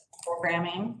support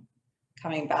programming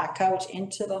coming back out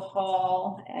into the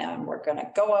hall, and we're going to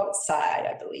go outside,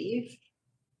 I believe.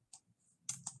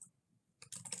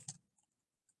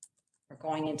 We're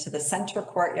going into the center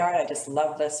courtyard. I just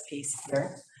love this piece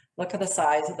here. Look at the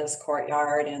size of this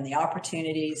courtyard and the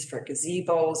opportunities for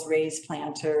gazebos, raised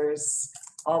planters,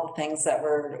 all the things that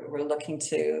we're looking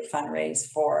to fundraise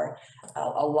for.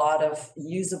 A lot of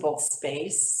usable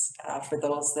space for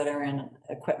those that are in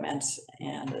equipment,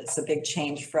 and it's a big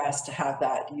change for us to have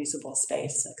that usable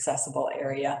space, accessible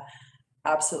area.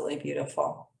 Absolutely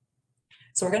beautiful.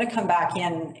 So we're going to come back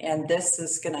in, and this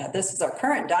is our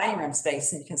current dining room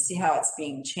space, and you can see how it's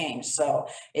being changed. So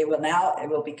it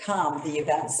will become the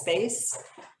event space.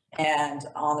 And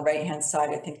on the right-hand side,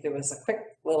 I think there was a quick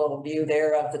little view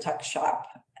there of the tuck shop.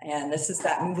 And this is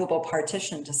that movable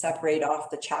partition to separate off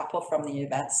the chapel from the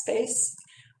event space,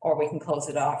 or we can close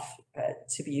it off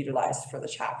to be utilized for the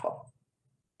chapel.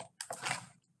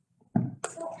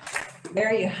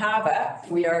 There you have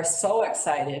it. We are so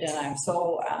excited, and I'm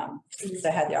so pleased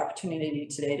I had the opportunity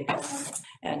today to come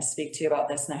and speak to you about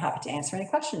this, and I'm happy to answer any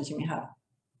questions you may have.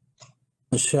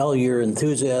 Michelle, your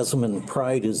enthusiasm and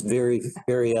pride is very,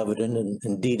 very evident, and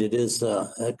indeed it is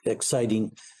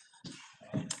exciting.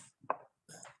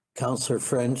 Councillor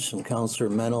French and Councillor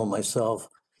Mennel, myself,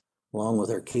 along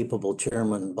with our capable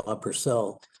chairman, Bob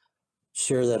Purcell,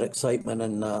 share that excitement,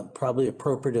 and probably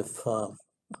appropriate if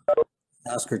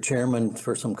ask our chairman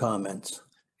for some comments.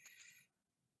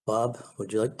 Bob,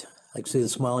 would you like to, I see the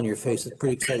smile on your face. It's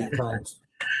pretty exciting times.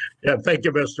 Yeah, thank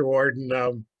you, Mr.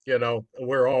 Warden. You know,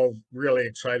 we're all really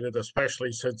excited,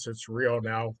 especially since it's real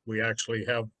now. We actually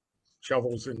have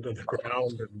shovels into the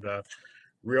ground and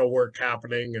real work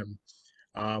happening. And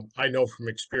I know from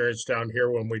experience down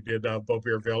here when we did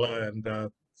Beaubeer Villa and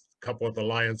a couple of the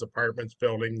Lions Apartments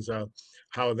buildings,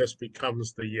 how this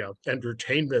becomes the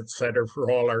entertainment center for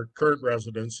all our current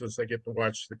residents as they get to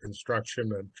watch the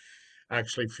construction and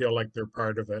actually feel like they're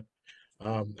part of it.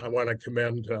 I want to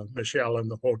commend Michelle and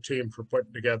the whole team for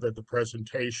putting together the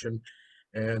presentation,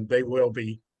 and they will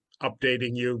be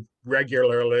updating you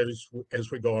regularly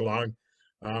as we go along.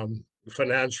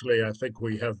 Financially, I think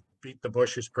we have beat the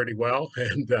bushes pretty well,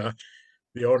 and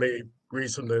the only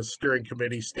reason the steering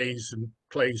committee stays in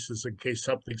place is in case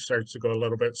something starts to go a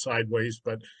little bit sideways,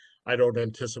 but I don't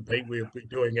anticipate we'll be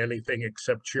doing anything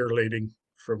except cheerleading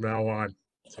from now on.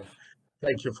 So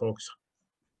thank you, folks.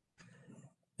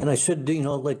 And I should, you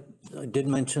know, like I did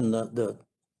mention the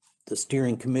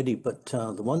steering committee, but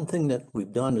the one thing that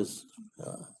we've done is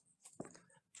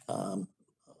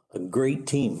a great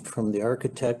team from the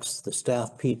architects, the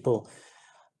staff people.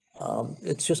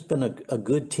 It's just been a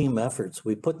good team effort. So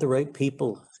we put the right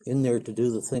people in there to do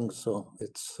the things. So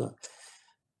it's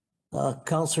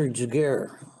Councillor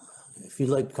Jaguar, if you'd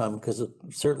like to come, because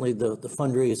certainly the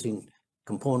fundraising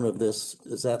component of this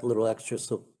is that little extra.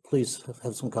 So please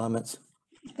have some comments.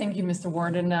 Thank you, Mr.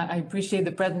 Warden. I appreciate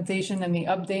the presentation and the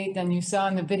update. And you saw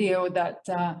in the video that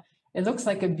it looks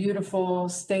like a beautiful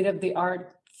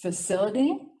state-of-the-art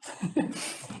facility.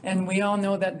 And we all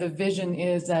know that the vision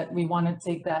is that we want to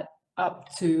take that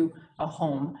up to a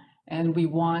home. And we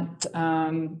want,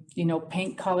 you know,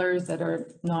 paint colors that are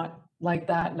not like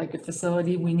that, like a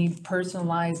facility. We need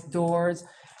personalized doors.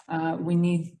 We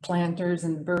need planters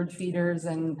and bird feeders,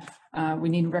 and we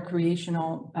need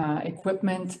recreational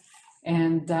equipment.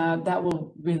 And that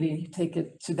will really take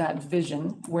it to that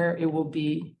vision where it will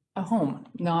be a home,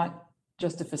 not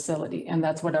just a facility. And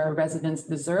that's what our residents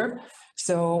deserve.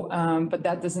 So, but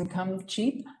that doesn't come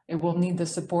cheap. It will need the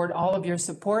support, all of your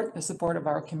support, the support of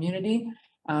our community.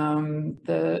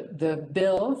 The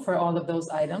bill for all of those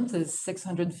items is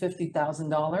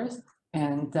 $650,000.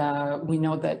 And we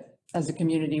know that as a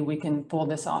community, we can pull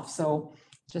this off. So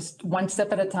just one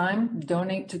step at a time,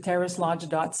 donate to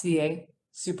terracelodge.ca.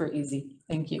 Super easy.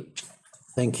 Thank you.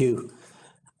 Thank you.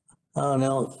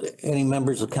 Now, any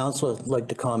members of council would like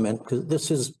to comment, because this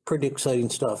is pretty exciting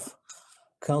stuff.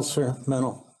 Councillor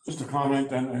Mennel. Just a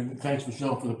comment, and thanks,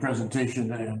 Michelle, for the presentation.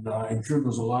 And I'm sure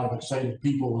there's a lot of excited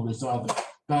people when they saw the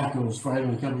backhoes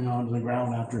finally coming onto the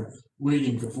ground after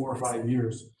waiting for 4 or 5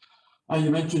 years. You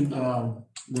mentioned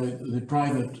the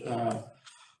private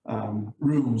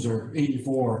rooms are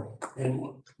 84,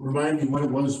 and remind me what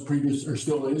it was previous or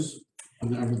still is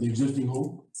under the existing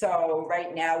home. So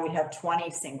right now we have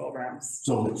 20 single rooms.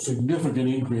 So significant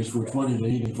increase from 20 to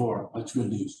 84. That's good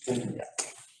news. Thank you.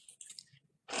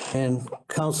 And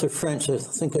Councillor French, I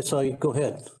think I saw you. Go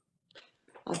ahead.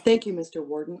 Thank you, Mr.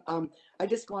 Warden. I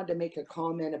just wanted to make a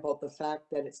comment about the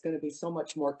fact that it's going to be so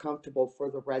much more comfortable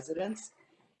for the residents,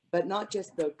 but not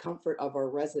just the comfort of our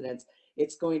residents.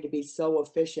 It's going to be so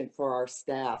efficient for our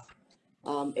staff.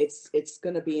 It's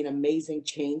going to be an amazing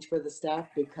change for the staff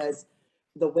because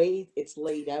the way it's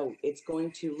laid out, it's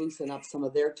going to loosen up some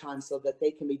of their time so that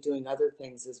they can be doing other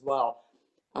things as well.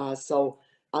 So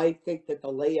I think that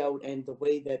the layout and the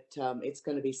way that it's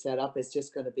going to be set up is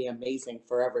just going to be amazing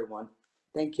for everyone.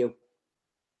 Thank you.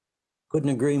 Couldn't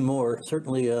agree more.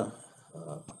 Certainly a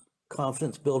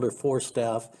confidence builder for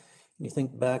staff. You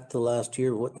think back to last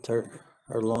year, what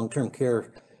our long-term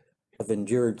care have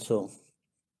endured. So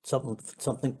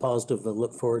something positive to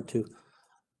look forward to.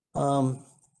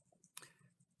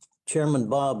 Chairman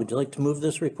Bob, would you like to move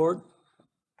this report?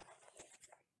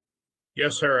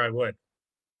 Yes, sir, I would.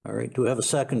 All right, do we have a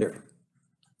seconder?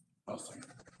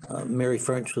 Mary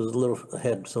French was a little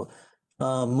ahead, so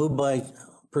moved by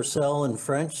Purcell and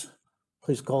French.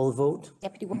 Please call the vote.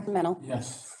 Deputy Warden Mennel.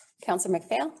 Yes. Counselor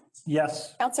McPhail.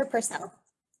 Yes. Counselor Purcell.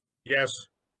 Yes.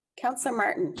 Counselor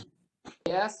Martin.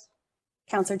 Yes.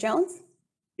 Counselor Jones.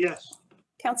 Yes.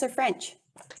 Counselor French.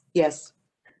 Yes.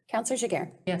 Counselor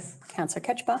Jiguer. Yes. Counselor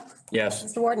Ketchba. Yes.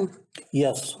 Mr. Warden.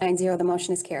 Yes, 9-0, the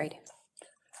motion is carried.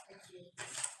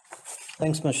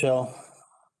 thanks, Michelle.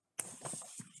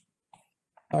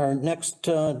 Our next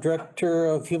Director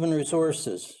of Human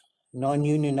Resources,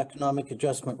 Non-Union Economic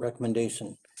Adjustment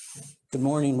Recommendation. Good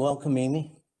morning, welcome,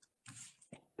 Amy.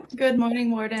 Good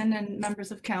morning, Warden and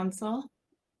members of council.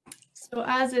 So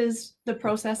as is the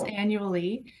process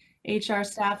annually, HR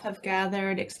staff have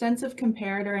gathered extensive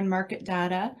comparator and market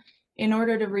data in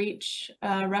order to reach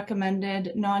a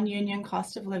recommended non-union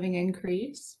cost of living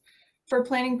increase. For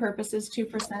planning purposes,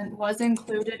 2% was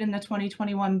included in the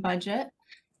 2021 budget.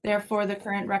 Therefore, the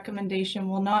current recommendation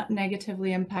will not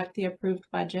negatively impact the approved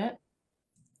budget.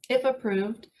 If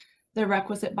approved, the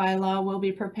requisite bylaw will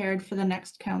be prepared for the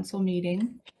next council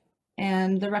meeting.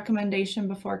 And the recommendation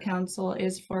before council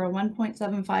is for a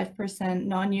 1.75%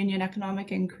 non-union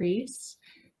economic increase.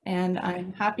 And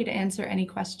I'm happy to answer any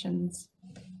questions.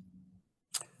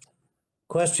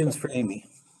 Questions for Amy?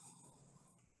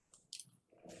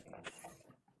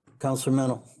 Councillor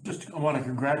Mennel. Just want to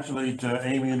congratulate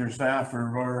Amy and her staff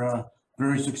for our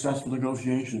very successful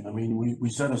negotiation. I mean, we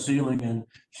set a ceiling and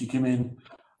she came in,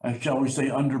 shall we say,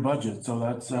 under budget. So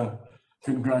that's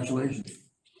congratulations.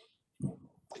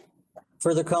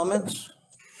 Further comments?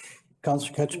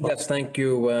 Councillor Ketchba. Yes, thank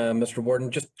you, Mr. Warden.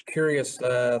 Just curious,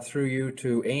 through you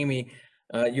to Amy,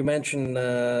 you mentioned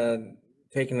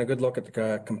taking a good look at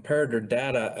the comparator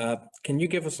data. Can you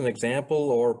give us an example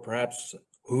or perhaps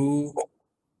who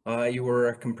you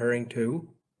were comparing to?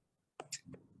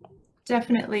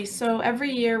 Definitely. So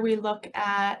every year we look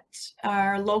at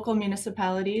our local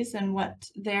municipalities and what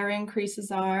their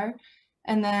increases are.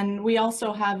 And then we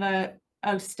also have a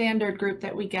standard group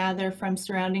that we gather from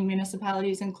surrounding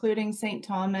municipalities, including St.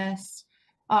 Thomas,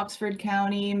 Oxford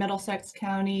County, Middlesex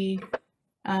County,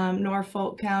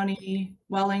 Norfolk County,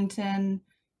 Wellington,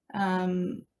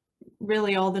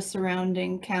 really all the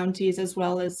surrounding counties, as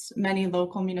well as many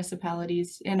local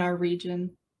municipalities in our region.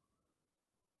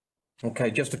 Okay,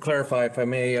 just to clarify, if I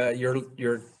may,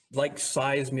 your like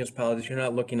size municipalities, you're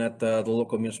not looking at the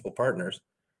local municipal partners.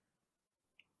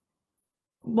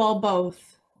 Well,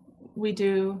 both. We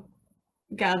do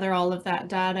gather all of that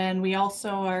data, and we also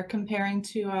are comparing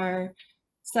to our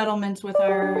settlements with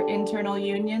our internal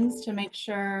unions to make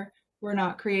sure we're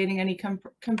not creating any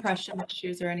compression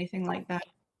issues or anything like that.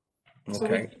 So we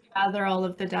Okay, gather all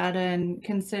of the data and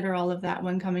consider all of that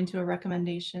when coming to a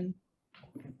recommendation.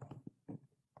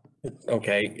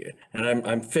 okay, and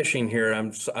I'm fishing here.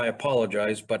 I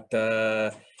apologize, but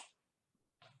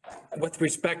with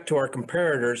respect to our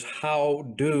comparators,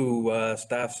 how do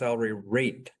staff salary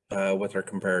rate with our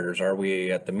comparators? Are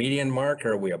we at the median mark?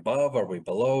 Are we above? Are we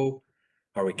below?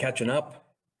 Are we catching up?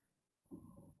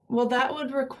 Well, that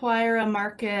would require a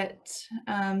market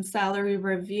salary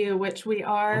review, which we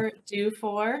are due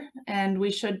for, and we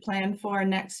should plan for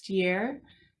next year.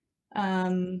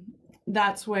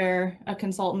 That's where a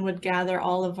consultant would gather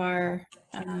all of our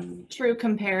true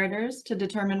comparators to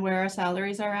determine where our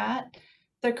salaries are at.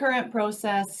 The current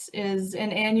process is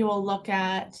an annual look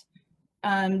at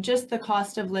just the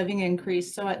cost of living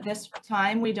increase. So at this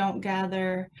time, we don't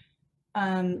gather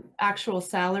actual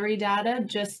salary data,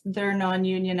 just their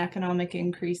non-union economic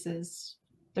increases,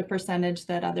 the percentage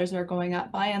that others are going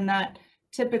up by. And that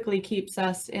typically keeps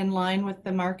us in line with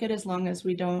the market as long as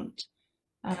we don't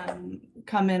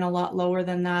come in a lot lower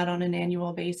than that on an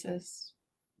annual basis.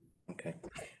 Okay.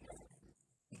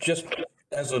 Just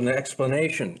as an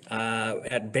explanation,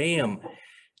 at BAM,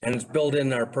 and it's built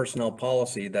in our personnel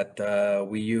policy that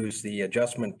we use the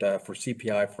adjustment for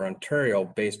CPI for Ontario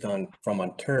based on from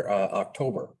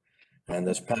October. And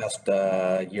this past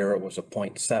year, it was a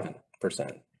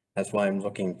 0.7%. That's why I'm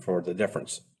looking for the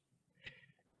difference.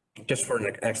 Just for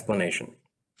an explanation.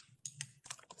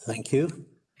 Thank you.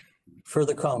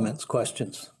 Further comments,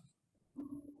 questions?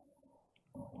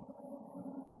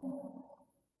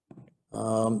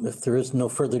 If there is no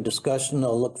further discussion,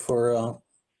 I'll look for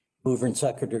mover and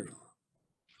seconder.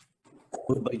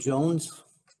 Moved by Jones.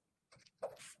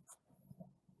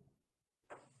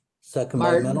 Second by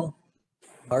Martin. Mennel.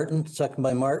 Martin, second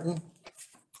by Martin.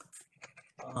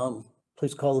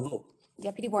 Please call the vote.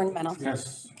 Deputy Warden Mennel.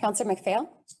 Yes. Counselor McPhail.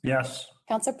 Yes.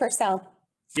 Counselor Purcell.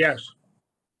 Yes.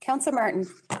 Counselor Martin.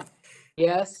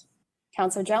 Yes.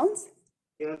 Counselor Jones.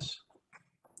 Yes.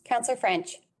 Counselor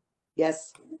French.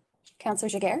 Yes. Counselor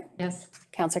Jiguer. Yes.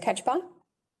 Counselor Ketchba.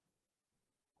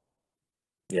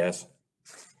 Yes.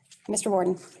 Mr.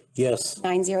 Warden, Yes,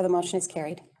 9-0, the motion is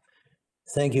carried.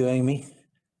 thank you, Amy.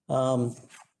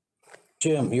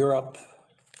 Jim, you're up.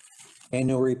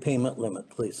 Annual repayment limit,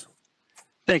 please.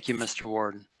 Thank you, Mr.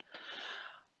 Warden.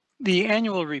 The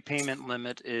annual repayment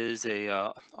limit is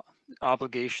a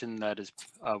obligation that is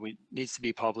needs to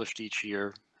be published each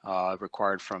year,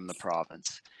 required from the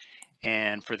province.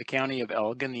 And for the county of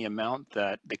Elgin, the amount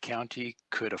that the county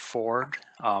could afford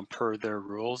per their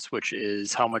rules, which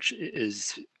is how much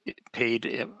is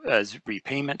paid as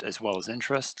repayment as well as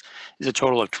interest, is a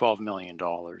total of $12 million.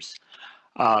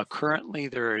 Currently,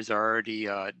 there is already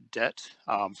debt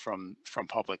from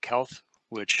public health,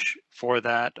 which for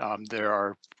that, there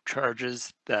are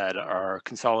charges that are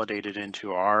consolidated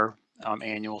into our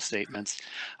annual statements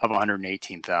of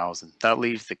 118,000. That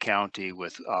leaves the county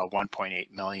with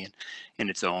 1.8 million in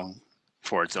its own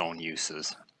for its own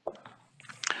uses.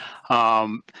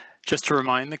 Just to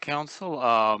remind the council,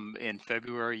 in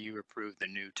February you approved the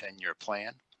new 10-year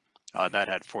plan that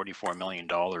had $44 million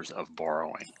of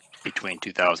borrowing between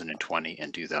 2020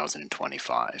 and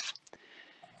 2025.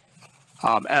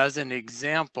 As an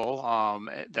example,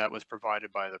 that was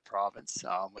provided by the province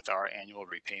with our annual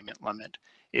repayment limit.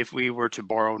 If we were to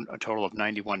borrow a total of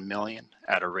 91 million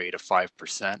at a rate of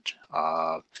 5%,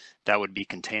 that would be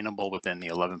containable within the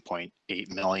 11.8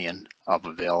 million of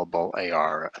available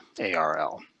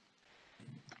ARL.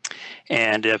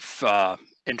 And if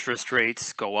interest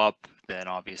rates go up, then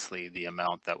obviously the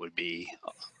amount that would be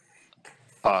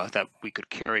that we could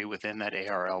carry within that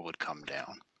ARL would come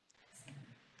down.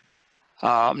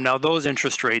 Now, those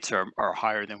interest rates are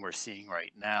higher than we're seeing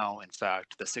right now. In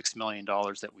fact, the $6 million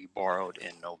that we borrowed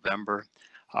in November,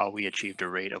 we achieved a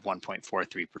rate of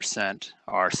 1.43%.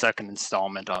 Our second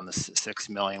installment on the $6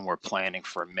 million, we're planning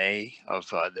for May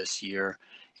of this year.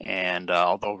 And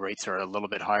although rates are a little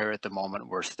bit higher at the moment,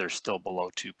 they're still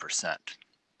below 2%.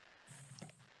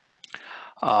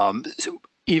 So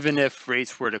even if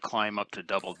rates were to climb up to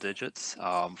double digits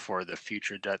for the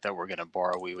future debt that we're going to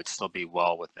borrow, we would still be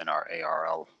well within our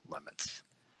ARL limits.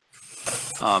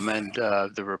 And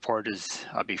the report is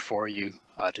before you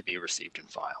to be received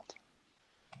and filed.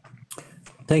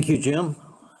 Thank you, Jim.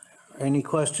 Any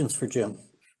questions for Jim?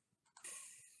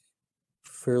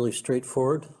 Fairly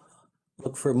straightforward.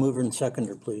 Look for a mover and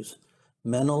seconder, please.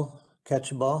 Mennel,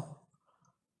 Ketchba.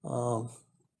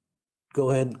 Go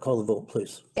ahead and call the vote,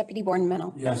 please. Deputy Warden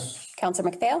Mennel. Yes.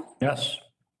 Counselor McPhail. Yes.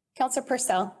 Counselor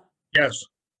Purcell. Yes.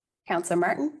 Counselor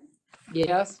Martin.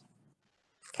 Yes.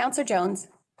 Counselor Jones.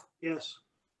 Yes.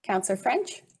 Counselor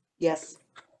French. Yes.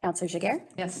 Counselor Jiguer.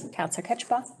 Yes. Counselor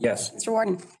Ketchba. Yes. Mr.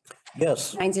 Warden,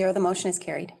 Yes, 9-0, the motion is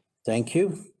carried. thank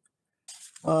you.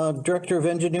 Director of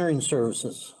Engineering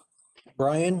Services,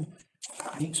 Brian,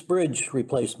 East Bridge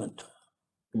replacement.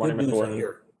 Good morning, Good Mr. news I Warden.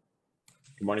 hear.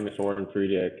 Good morning, Mr. Warden, through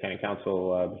to County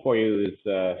Council. Before you is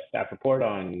staff report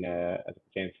on, as it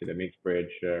pertains to the Meeks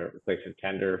Bridge replacement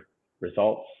tender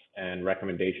results and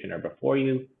recommendation are before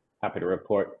you. Happy to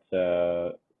report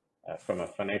from a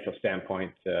financial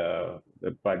standpoint, the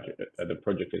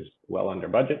project is well under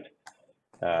budget.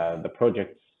 The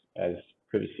project, as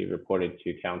previously reported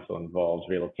to Council, involves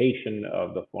relocation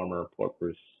of the former Port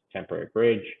Bruce temporary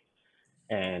bridge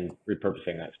and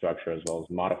repurposing that structure, as well as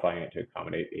modifying it to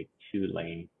accommodate a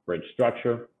 2-lane bridge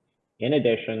structure. In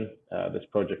addition, this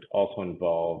project also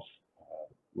involves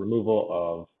removal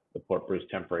of the Port Bruce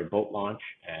temporary boat launch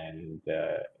and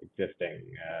existing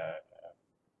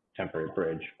temporary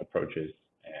bridge approaches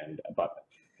and abutments.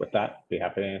 With that, be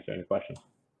happy to answer any questions.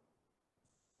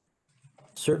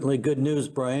 Certainly good news,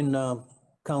 Brian.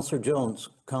 Counselor Jones,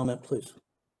 comment, please.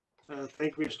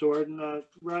 Thank you, Mr. Warden.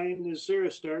 Ryan, is there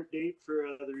a start date for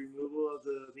the removal of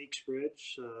the Meeks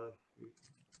Bridge?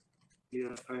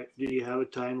 Yeah, do you have a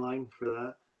timeline for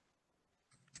that?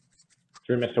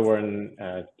 Through Mr. Warden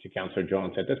to Councillor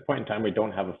Jones, at this point in time, we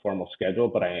don't have a formal schedule,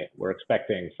 but we're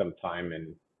expecting some time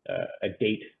in a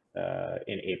date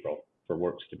in April for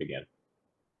works to begin.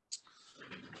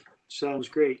 Sounds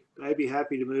great. I'd be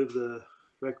happy to move the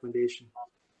recommendation.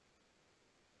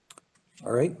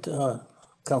 All right,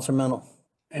 Councillor Mennel.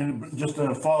 And just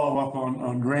a follow up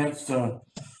on Grant's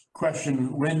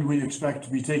question, when do we expect to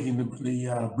be taking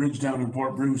the bridge down in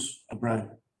Port Bruce, Brian?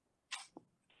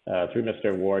 Through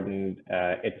Mr. Warden,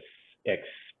 it's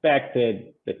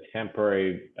expected the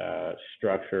temporary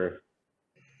structure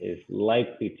is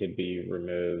likely to be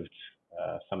removed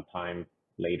sometime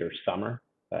later summer.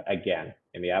 Again,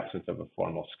 in the absence of a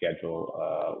formal schedule,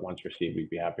 once received, we'd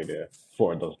be happy to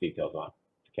forward those details on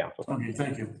to council. Okay,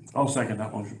 thank you. I'll second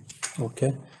that motion.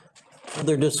 Okay.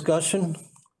 Further discussion?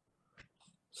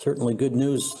 Certainly good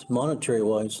news monetary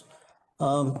wise.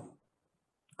 Go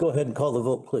ahead and call the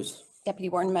vote, please. Deputy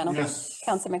Warden Mennel. Yes.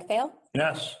 Councillor McPhail.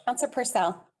 Yes. Councillor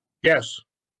Purcell. Yes.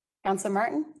 Councillor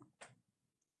Martin.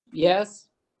 Yes.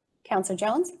 Councillor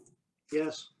Jones.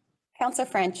 Yes. Councillor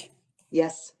French.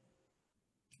 Yes.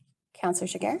 Councillor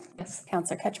Jiguer. Yes.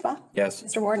 Councillor Ketchba. Yes.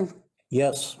 Mr. Warden.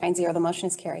 Yes, 9-0, the motion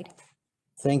is carried.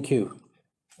 thank you.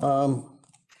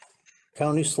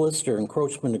 County Solicitor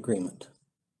Encroachment Agreement.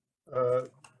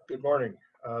 Good morning.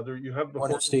 There you have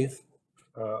Morning, before Steve.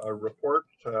 a report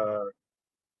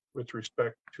with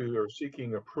respect to or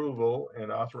seeking approval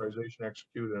and authorization to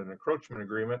execute an encroachment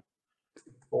agreement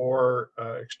for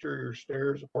exterior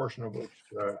stairs, a portion of which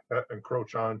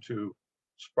encroach onto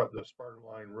the Sparta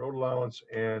Line road allowance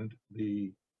and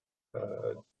the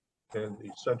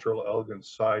central Elgin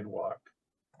sidewalk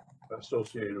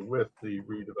associated with the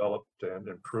redeveloped and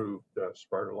improved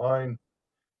Sparta Line.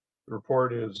 The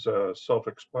report is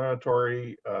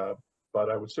self-explanatory, but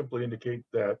I would simply indicate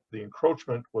that the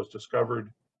encroachment was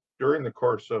discovered during the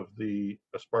course of the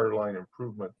Sparta Line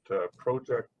improvement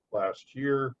project last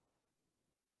year.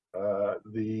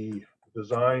 The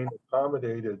design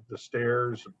accommodated the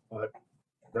stairs, but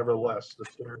nevertheless, the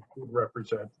stairs did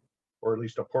represent, or at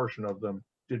least a portion of them,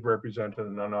 did represent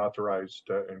an unauthorized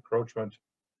encroachment.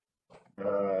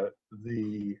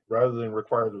 Rather than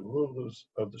require the removal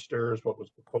of the stairs, what was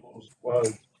proposed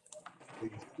was a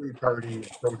three-party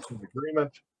encroachment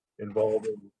agreement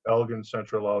involving Elgin,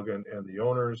 Central Elgin, and the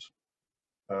owners.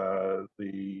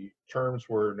 The terms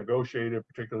were negotiated,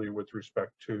 particularly with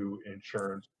respect to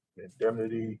insurance and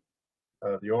indemnity.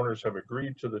 The owners have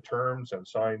agreed to the terms and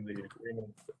signed the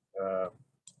agreement.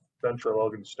 Central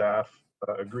Elgin staff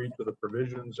agreed to the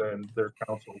provisions, and their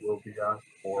council will be asked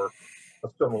for a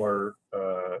similar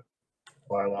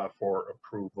bylaw for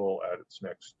approval at its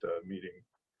next meeting.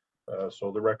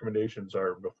 So the recommendations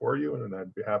are before you, and then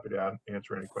I'd be happy to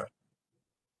answer any questions.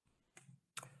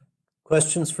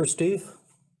 Questions for Steve?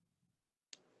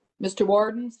 Mr.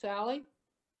 Warden, Sally?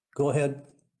 Go ahead.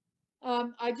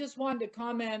 I just wanted to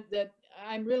comment that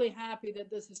I'm really happy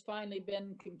that this has finally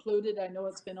been concluded. I know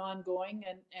it's been ongoing,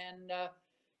 and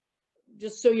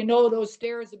just so you know, those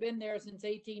stairs have been there since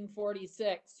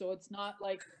 1846, so it's not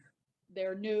like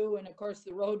they're new. And of course,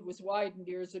 the road was widened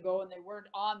years ago, and they weren't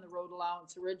on the road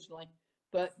allowance originally.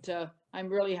 But I'm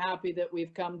really happy that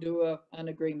we've come to an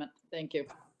agreement. Thank you.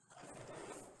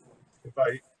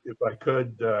 If I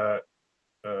could,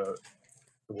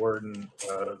 Warden,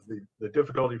 the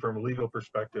difficulty from a legal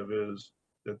perspective is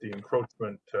that the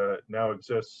encroachment now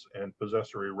exists and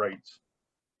possessory rights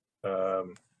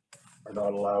are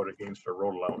not allowed against a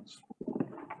road allowance.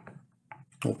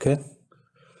 Okay.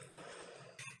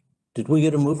 Did we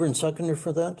get a mover and seconder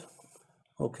for that?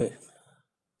 Okay.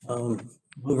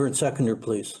 Mover and seconder,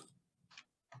 please.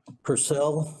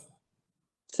 Purcell.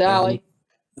 Sally.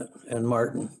 And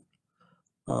Martin.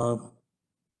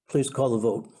 Please call the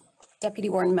vote. Deputy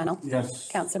Warden Mennel. Yes.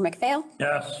 Councillor McPhail.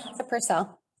 Yes. Councillor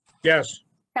Purcell. Yes.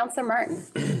 Councillor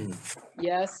Martin.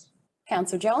 Yes.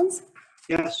 Councillor Jones.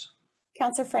 Yes.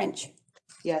 Councillor French.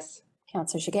 Yes.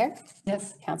 Councillor Jiguer.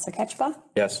 Yes. Councillor Ketchba.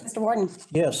 Yes. Mr. Warden.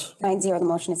 Yes, 9-0, the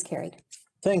motion is carried.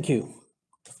 thank you.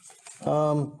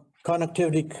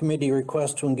 Connectivity Committee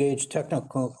request to engage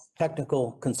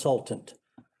technical consultant.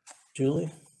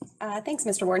 Julie? Thanks,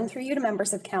 Mr. Warden. Through you to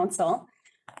members of council.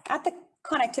 At the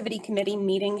Connectivity Committee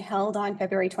meeting held on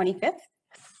February 25th,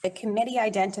 the committee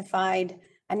identified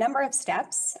a number of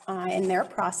steps in their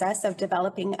process of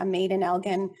developing a Made in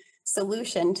Elgin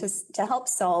solution to help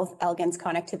solve Elgin's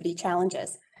connectivity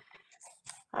challenges.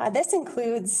 This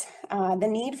includes the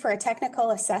need for a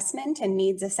technical assessment and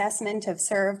needs assessment of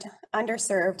served,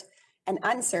 underserved, and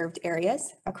unserved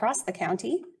areas across the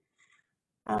county.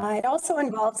 It also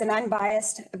involves an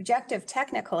unbiased, objective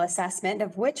technical assessment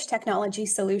of which technology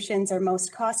solutions are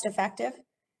most cost-effective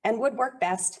and would work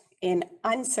best in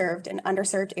unserved and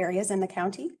underserved areas in the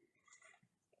county.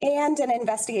 and an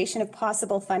investigation of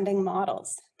possible funding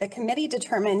models. The committee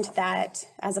determined that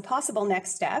as a possible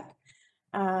next step,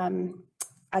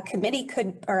 a committee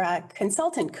could, or a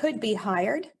consultant could be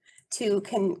hired to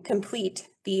complete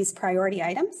these priority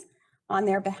items on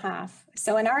their behalf.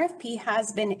 So an RFP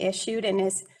has been issued and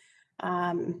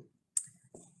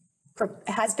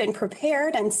has been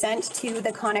prepared and sent to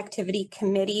the Connectivity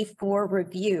Committee for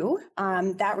review.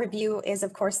 That review is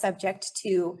of course subject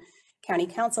to County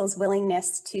Council's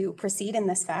willingness to proceed in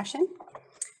this fashion.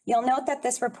 You'll note that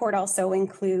this report also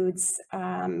includes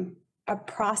a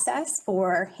process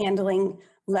for handling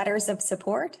letters of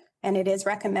support, and it is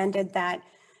recommended that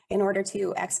in order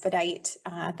to expedite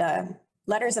the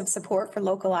letters of support for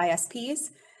local ISPs,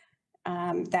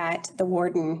 that the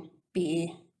warden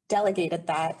be delegated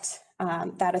that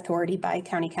authority by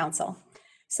County Council.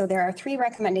 So there are 3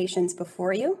 recommendations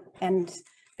before you, and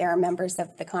there are members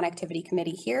of the Connectivity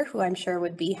Committee here who I'm sure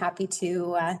would be happy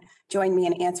to join me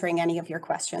in answering any of your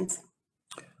questions.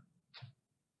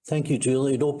 Thank you,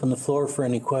 Julie. I'd open the floor for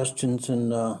any questions,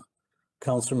 and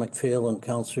Councillor McPhail and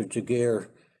Councillor Jaguar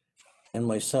and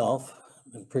myself,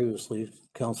 and previously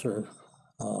Councillor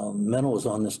Meno was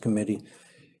on this committee.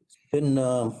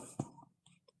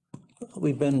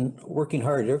 We've been working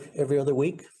hard every other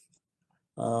week,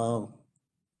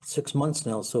 6 months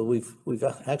now. So we've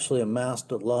actually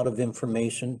amassed a lot of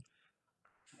information,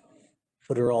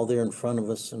 put it all there in front of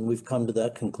us, and we've come to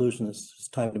that conclusion. It's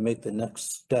time to make the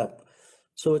next step.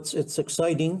 So it's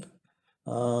exciting.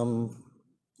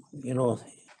 You know,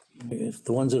 if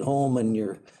the ones at home and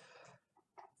your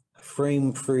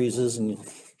frame freezes, and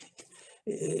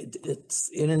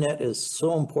internet is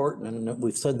so important, and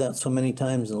we've said that so many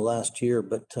times in the last year,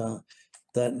 but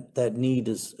that need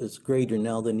is greater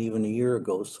now than even a year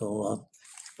ago. So,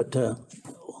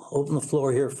 open the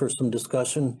floor here for some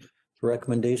discussion. The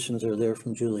recommendations are there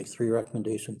from Julie, 3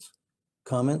 recommendations.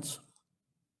 Comments?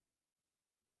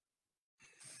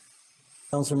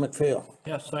 Councillor McPhail.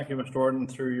 Yes, thank you, Mr. Warden.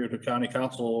 Through you to County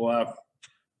Council,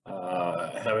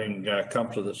 having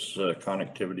come to this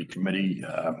Connectivity Committee,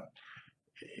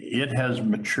 it has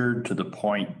matured to the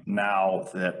point now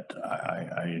that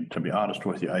to be honest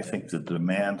with you, I think the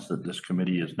demands that this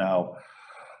committee is now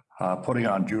putting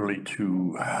on Julie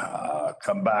to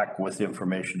come back with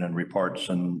information and reports,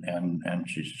 and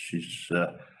she's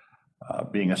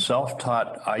being a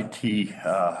self-taught IT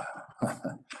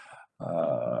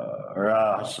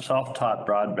or self-taught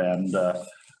broadband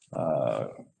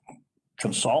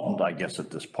consultant, I guess,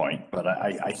 at this point. But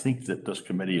I think that this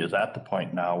committee is at the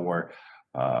point now where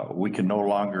we can no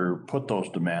longer put those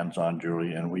demands on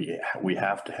Julie, and we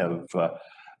have to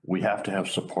have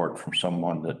support from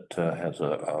someone that has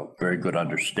a very good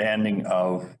understanding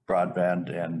of broadband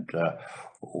and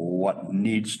what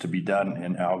needs to be done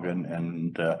in Elgin,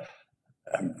 and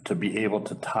to be able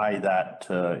to tie that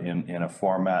in a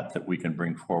format that we can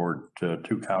bring forward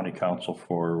to County Council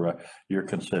for your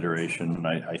consideration.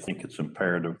 I think it's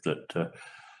imperative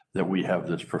that we have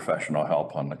this professional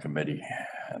help on the committee,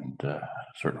 and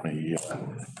certainly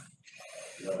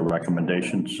the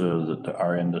recommendations that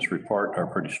are in this report are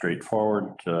pretty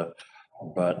straightforward,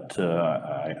 but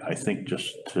I think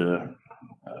just to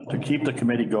keep the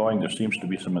committee going, there seems to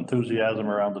be some enthusiasm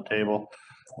around the table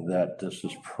that this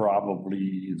is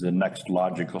probably the next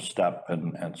logical step,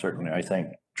 and certainly I thank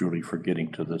Julie for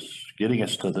getting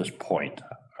us to this point.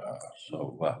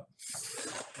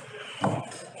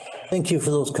 Thank you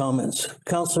for those comments.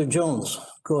 Councillor Jones,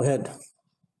 go ahead.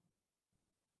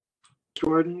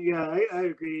 Jordan, yeah, I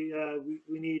agree.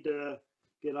 We need to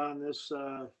get on this.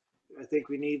 I think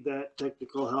we need that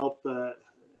technical help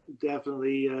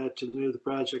definitely to move the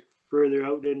project further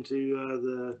out into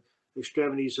the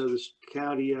extremities of this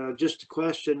county. Just a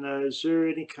question, is there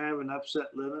any kind of an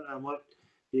upset limit on what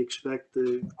you expect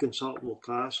the consultant will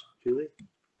cost, Julie?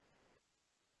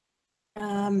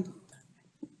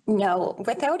 No,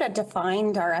 without a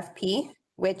defined RFP,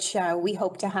 which we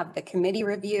hope to have the committee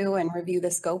review and review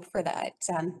the scope for that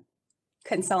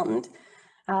consultant,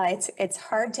 it's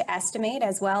hard to estimate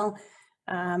as well.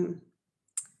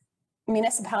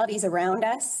 Municipalities around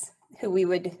us who we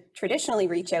would traditionally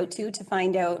reach out to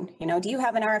find out, do you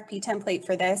have an RFP template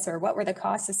for this, or what were the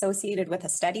costs associated with a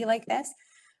study like this?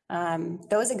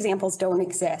 Those examples don't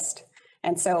exist.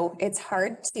 And so it's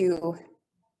hard to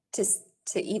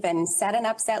even set an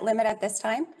upset limit at this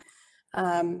time.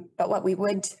 But what we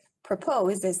would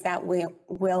propose is that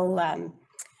we'll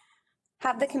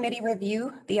have the committee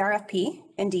review the RFP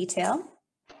in detail,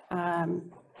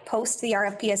 post the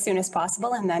RFP as soon as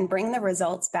possible, and then bring the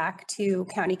results back to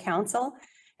County Council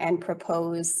and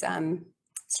propose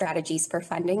strategies for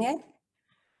funding it.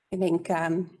 I think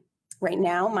right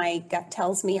now, my gut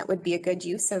tells me it would be a good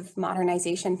use of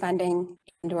modernization funding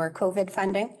and or COVID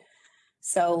funding.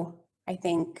 So I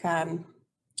think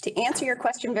to answer your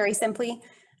question very simply,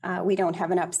 we don't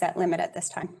have an upset limit at this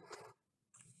time.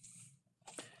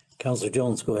 Councillor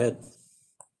Jones, go ahead.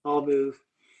 I'll move.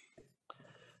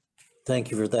 Thank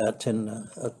you for that. And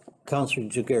Councillor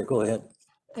Jiguer, go ahead.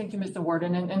 Thank you, Mr.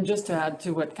 Warden. And just to add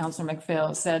to what Councillor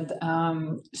McPhail said,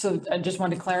 so I just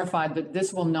want to clarify that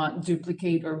this will not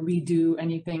duplicate or redo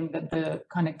anything that the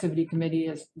Connectivity Committee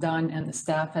has done and the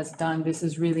staff has done. This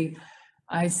is really,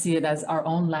 I see it as our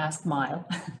own last mile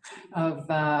of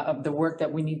the work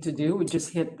that we need to do. We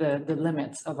just hit the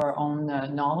limits of our own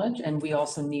knowledge, and we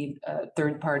also need a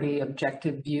third-party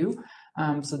objective view.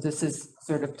 So this is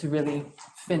sort of to really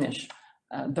finish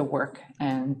the work.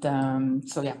 And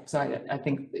so, yeah, so I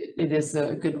think it is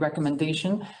a good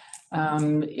recommendation.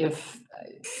 If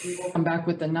we will come back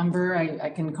with the number, I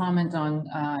can comment on,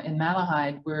 in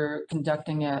Malahide, we're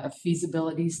conducting a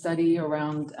feasibility study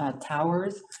around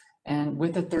towers and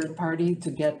with a third party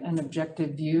to get an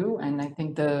objective view. And I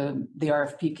think the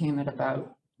RFP came at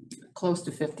about close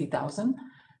to 50,000.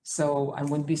 So I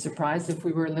wouldn't be surprised if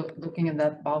we were looking at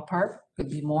that ballpark, could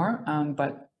be more,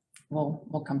 but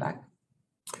we'll come back.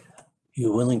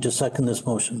 You willing to second this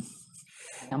motion?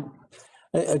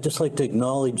 I'd just like to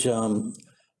acknowledge the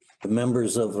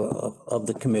members of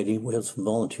the committee. We have some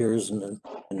volunteers and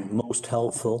most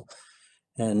helpful.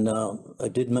 And I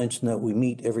did mention that we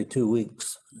meet every 2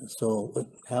 weeks. So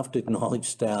I have to acknowledge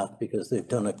staff because they've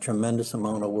done a tremendous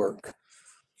amount of work.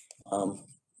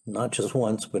 Not just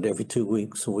once, but every 2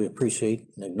 weeks. So we appreciate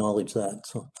and acknowledge that.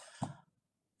 So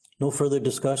no further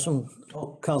discussion.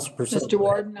 Oh, Councillor Purcell. Mr.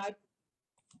 Warden,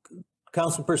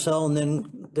 Councillor Purcell and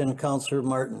then Councillor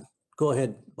Martin. Go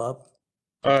ahead, Bob.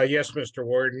 Yes, Mr.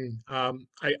 Warden.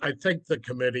 I think the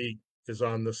committee is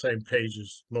on the same page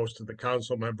as most of the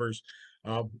council members.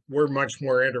 We're much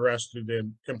more interested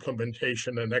in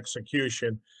implementation and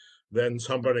execution than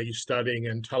somebody studying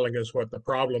and telling us what the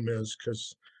problem is,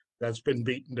 because that's been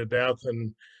beaten to death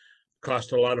and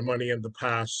cost a lot of money in the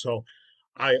past. So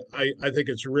I think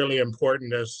it's really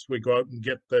important as we go out and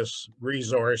get this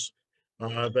resource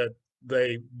that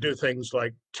they do things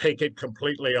like take it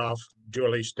completely off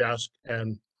Julie's desk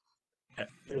and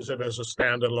use it as a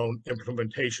standalone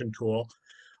implementation tool.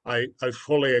 I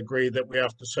fully agree that we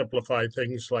have to simplify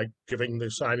things like giving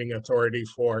the signing authority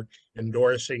for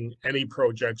endorsing any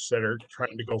projects that are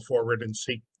trying to go forward and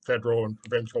seek federal and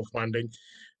provincial funding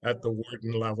at the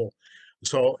warden level.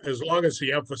 So as long as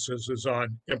the emphasis is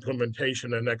on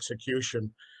implementation and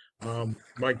execution,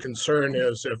 my concern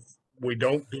is if we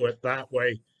don't do it that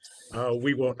way,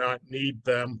 we will not need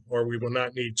them, or we will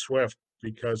not need SWIFT,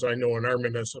 because I know in our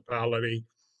municipality,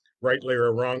 rightly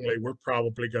or wrongly, we're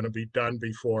probably going to be done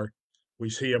before we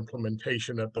see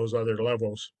implementation at those other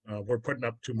levels. We're putting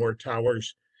up 2 more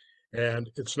towers, and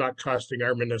it's not costing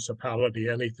our municipality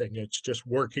anything. It's just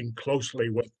working closely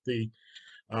with the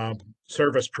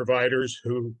service providers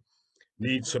who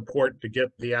need support to get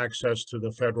the access to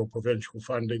the federal provincial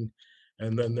funding,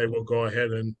 and then they will go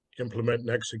ahead and implement and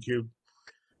execute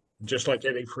just like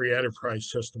any free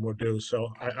enterprise system will do.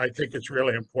 So I think it's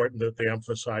really important that they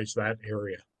emphasize that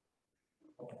area.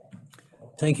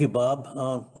 Thank you, Bob.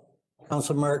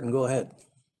 Councilor Martin, go ahead.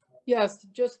 yes,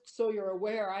 just so you're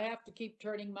aware, I have to keep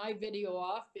turning my video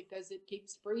off because it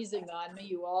keeps freezing on me.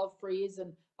 You all freeze,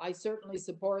 and I certainly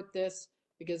support this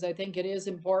because I think it is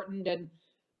important. And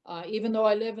even though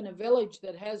I live in a village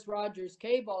that has Rogers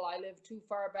Cable, I live too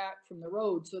far back from the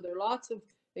road. So there are lots of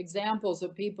examples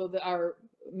of people that are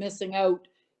missing out,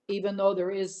 even though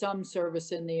there is some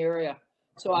service in the area.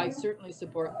 So I certainly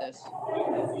support this.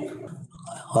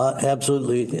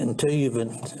 Absolutely. Until you've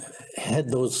had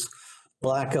those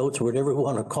blackouts, whatever you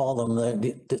want to call them,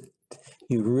 that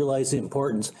you realize the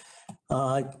importance.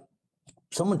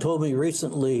 Someone told me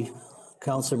recently,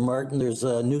 Councillor Martin, there's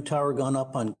a new tower gone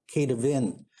up on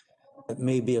Catavin that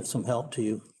may be of some help to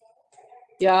you.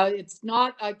 Yeah, it's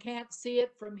not, I can't see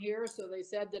it from here, so they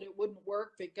said that it wouldn't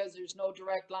work because there's no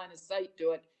direct line of sight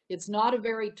to it. It's not a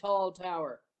very tall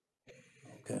tower.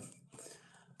 Okay.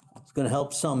 It's going to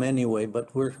help some anyway, but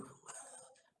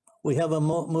we have a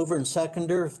mover and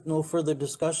seconder. If no further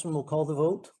discussion, we'll call the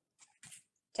vote.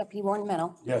 Deputy Warden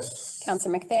Mennel. Yes.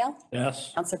 Councillor McPhail.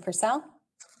 Yes. Councillor Purcell.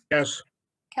 Yes.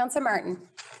 Councillor Martin.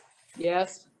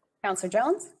 Yes. Councillor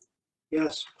Jones.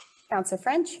 Yes. Councillor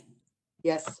French.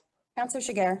 Yes. Councillor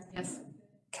Jiguer. Yes.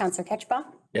 Councillor Ketchba.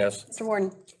 Yes. Mr.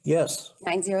 Warden. Yes.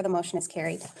 9-0, the motion is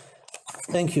carried.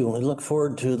 Thank you. I look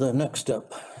forward to the next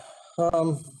step.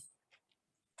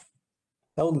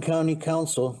 Elgin County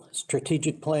Council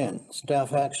Strategic Plan,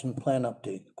 Staff Action Plan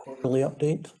Update. quarterly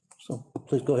update. So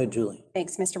please go ahead, Julie.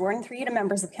 Thanks, Mr. Warden. Through you to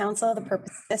members of council, the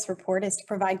purpose of this report is to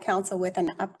provide council with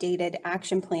an updated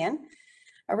action plan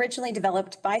originally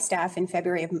developed by staff in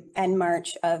February and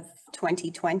March of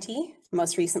 2020,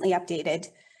 most recently updated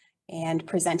and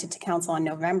presented to council on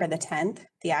November the 10th.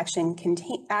 The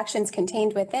actions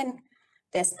contained within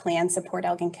this plan support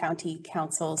Elgin County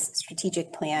Council's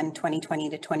strategic plan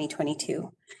 2020 to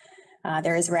 2022.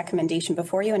 There is a recommendation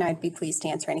before you, and I'd be pleased to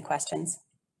answer any questions.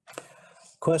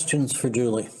 Questions for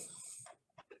Julie?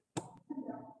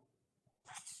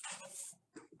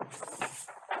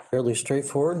 Fairly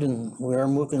straightforward, and we are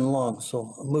moving along.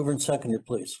 So mover and seconder,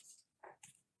 please.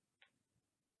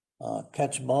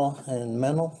 Catchball and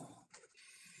Mennel.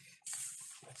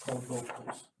 Call the vote,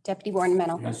 please. Deputy Warden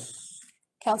Mennel. Yes.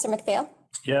 Councillor McPhail.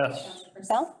 Yes.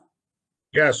 Purcell.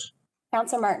 Yes.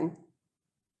 Councillor Martin.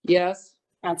 Yes.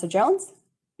 Councillor Jones.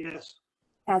 Yes.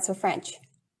 Councillor French.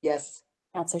 Yes.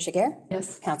 Councillor Jiguer.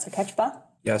 Yes. Councillor Ketchba.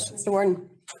 Yes. Mr. Warden.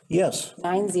 Yes,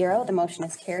 9-0, the motion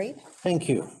is carried. thank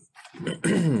you.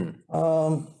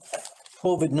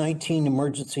 COVID-19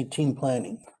 emergency team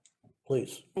planning,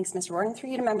 please. Thanks, Mr. Warden.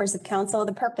 Through you to members of council,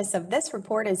 the purpose of this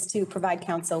report is to provide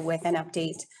council with an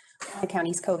update on the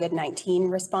county's COVID-19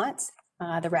 response.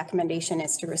 The recommendation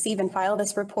is to receive and file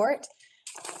this report.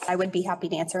 I would be happy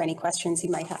to answer any questions you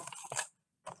might have.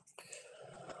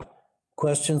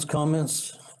 Questions,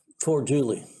 comments for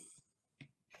Julie?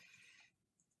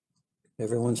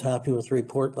 Everyone's happy with the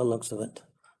report by the looks of it.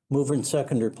 Mover and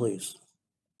seconder, please.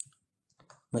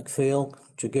 McPhail,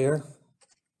 Jiguer.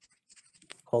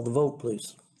 Call the vote,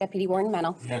 please. Deputy Warden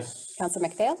Mennel. Yes. Councillor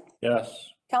McPhail. Yes.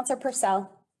 Councillor Purcell.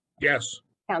 Yes.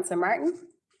 Councillor Martin.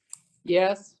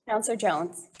 Yes. Councillor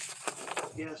Jones.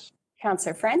 Yes.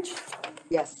 Councillor French.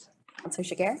 Yes. Councillor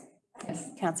Jiguer. Yes.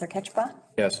 Councillor Ketchba.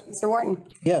 Yes. Mr. Warden.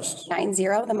 Yes,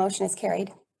 9-0, the motion is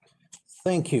carried.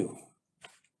 thank you.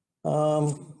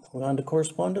 We're on to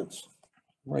correspondence,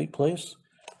 right place.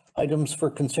 Items for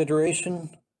consideration.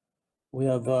 We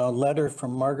have a letter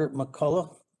from Margaret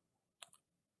McCullough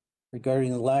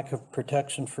regarding the lack of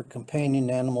protection for companion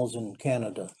animals in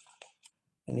Canada.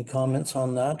 Any comments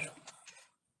on that?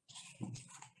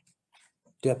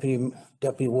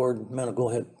 Deputy Warden Mennel, go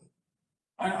ahead.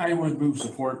 I would move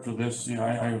support for this. You know,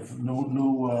 I have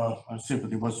no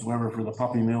sympathy whatsoever for the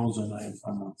puppy mills, and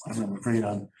I'm afraid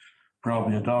I'm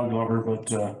probably a dog lover,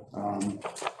 but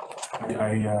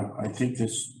I think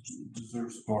this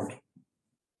deserves support.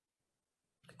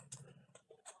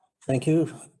 Thank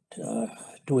you.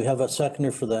 Do we have a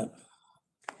seconder for that?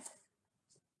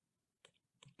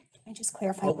 Can I just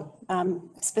clarify,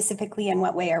 specifically in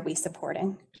what way are we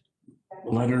supporting? The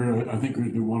letter, I think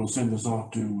we want to send this off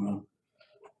to,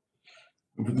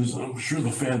 I'm sure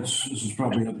the feds, this is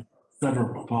probably a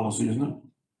federal policy, isn't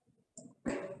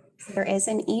it? There is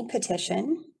an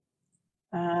e-petition.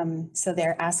 So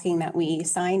they're asking that we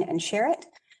sign and share it.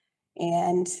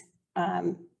 And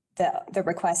the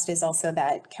request is also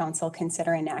that council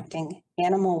consider enacting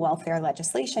animal welfare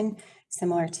legislation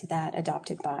similar to that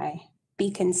adopted by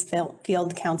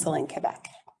Beaconsfield Council in Quebec.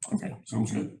 Okay,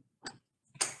 sounds good.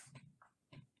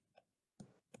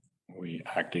 We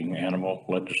acting animal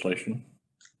legislation?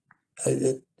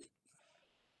 Is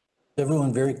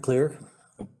everyone very clear?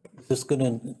 Is this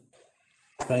gonna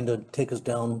kind of take us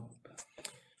down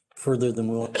further than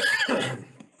we want?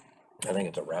 I think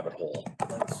it's a rabbit hole.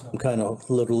 I'm kind of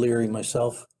a little leery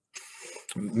myself.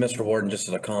 Mr. Warden, just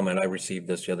as a comment, I received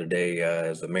this the other day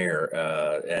as the mayor,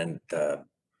 and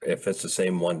if it's the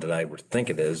same one that I would think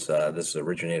it is, this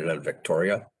originated out of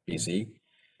Victoria, BC.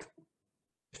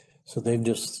 So they've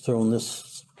just thrown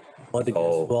this mud against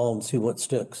the wall and see what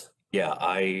sticks. Yeah,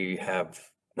 I have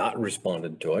not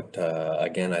responded to it.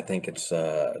 Again, I think it's,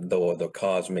 though the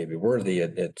cause may be worthy,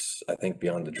 it's, I think,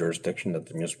 beyond the jurisdiction at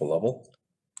the municipal level.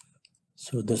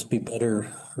 So would this be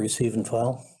better receive and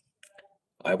file?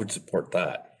 I would support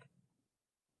that.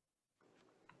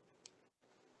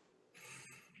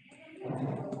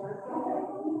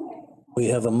 We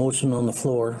have a motion on the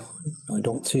floor. I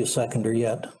don't see a seconder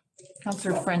yet.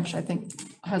 Councillor French, I think,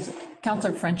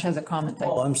 Councillor French has a comment.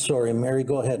 Oh, I'm sorry, Mary,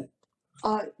 go ahead.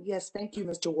 Yes, thank you,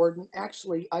 Mr. Warden.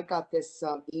 Actually, I got this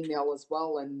email as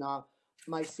well, and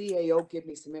my CAO gave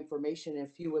me some information.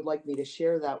 If you would like me to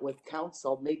share that with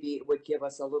council, maybe it would give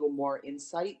us a little more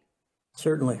insight.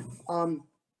 Certainly.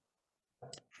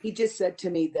 He just said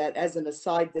to me that, as an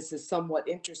aside, this is somewhat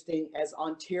interesting, as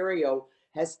Ontario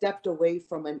has stepped away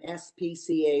from an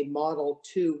SPCA Model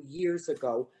 2 years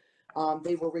ago.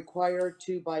 They were required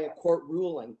to by a court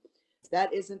ruling.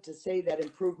 That isn't to say that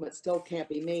improvement still can't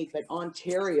be made, but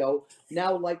Ontario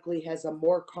now likely has a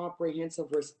more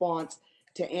comprehensive response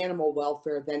to animal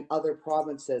welfare than other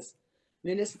provinces.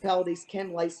 Municipalities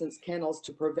can license kennels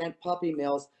to prevent puppy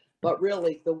mills, but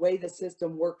really the way the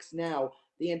system works now,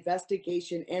 the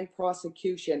investigation and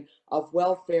prosecution of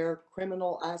welfare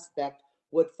criminal aspect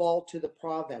would fall to the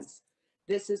province.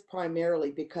 This is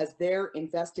primarily because their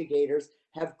investigators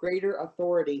have greater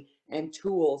authority and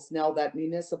tools now that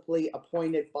municipally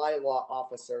appointed bylaw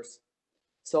officers.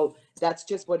 So that's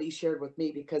just what he shared with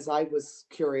me because I was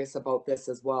curious about this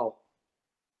as well.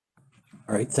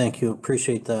 All right, thank you.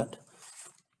 Appreciate that.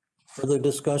 Further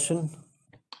discussion?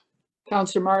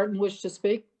 Counselor Martin wish to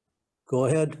speak? Go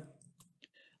ahead.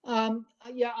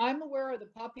 Yeah, I'm aware of the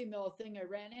puppy mill thing. I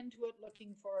ran into it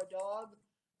looking for a dog.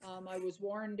 I was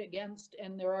warned against,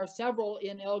 and there are several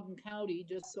in Elgin County,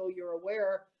 just so you're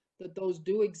aware that those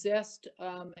do exist,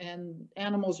 and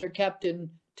animals are kept in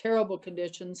terrible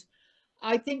conditions.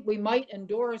 I think we might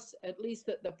endorse at least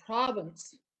that the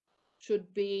province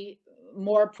should be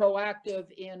more proactive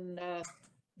in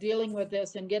dealing with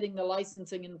this and getting the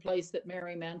licensing in place that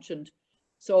Mary mentioned,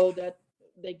 so that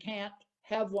they can't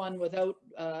have one without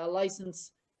a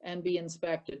license and be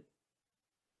inspected.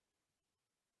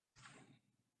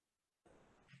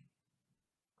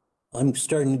 I'm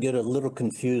starting to get a little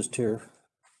confused here.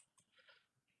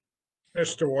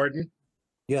 Mr. Warden,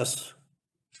 Yes,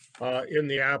 in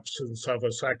the absence of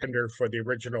a seconder for the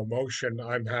original motion,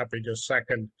 I'm happy to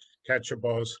second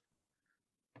Ketchabaw's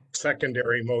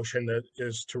secondary motion that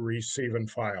is to receive and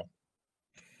file.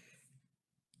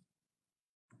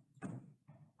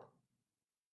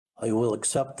 I will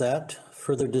accept that.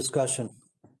 Further discussion?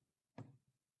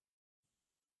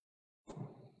 Are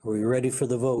we ready for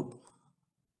the vote?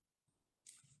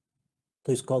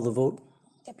 Please call the vote.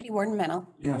 Deputy Warden Mennel.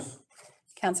 Yes.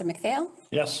 Councillor McPhail.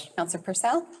 Yes. Councillor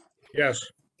Purcell. Yes.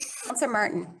 Councillor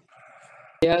Martin.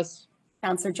 Yes.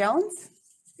 Councillor Jones.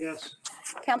 Yes.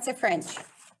 Councillor French.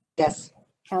 Yes.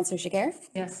 Councillor Jiguer.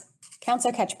 Yes.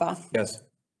 Councillor Ketchba. Yes.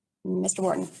 Mr.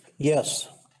 Warden. Yes,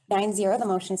 9-0, the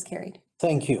motion is carried.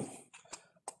 thank you.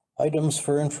 Items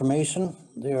for information,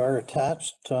 they are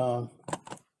attached. Do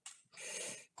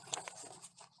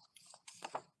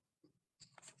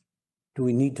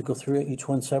we need to go through each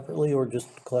one separately or just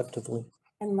collectively?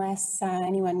 Unless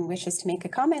anyone wishes to make a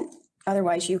comment,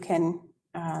 otherwise you can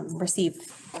receive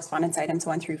correspondence items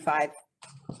 1 through 5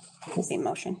 in the same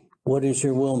motion. What is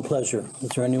your will and pleasure? Is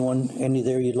there any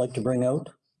there you'd like to bring out?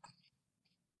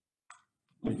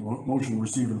 Make a motion to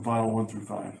receive and file 1 through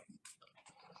 5.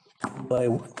 By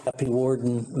Deputy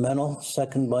Warden Mennel,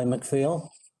 second by McPhail.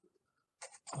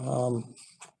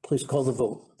 Please call the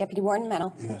vote. Deputy Warden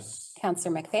Mennel. Yes.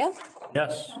 Councillor McPhail.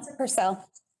 Yes. Councillor Purcell.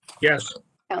 Yes.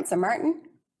 Councillor Martin.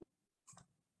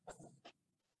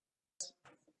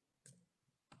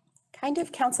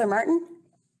 Councillor Martin.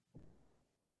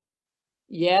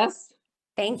 Yes.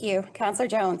 Thank you. Councillor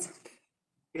Jones.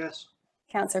 Yes.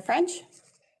 Councillor French.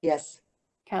 Yes.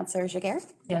 Councillor Jiguer.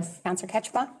 Yes. Councillor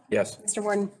Ketchba. Yes. Mr.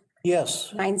 Warden.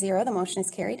 Yes, 9-0, the motion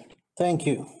is carried. thank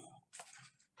you.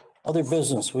 Other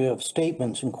business, we have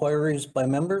statements, inquiries by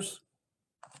members.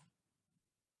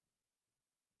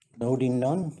 Noting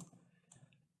none.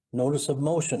 Notice of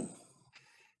motion.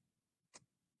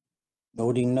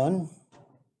 Noting none.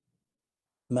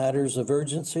 Matters of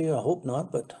urgency, I hope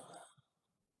not, but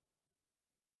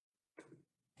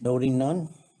noting none.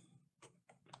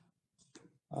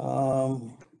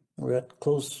 We're at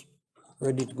close,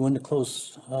 ready to go into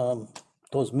closed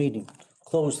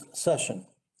session.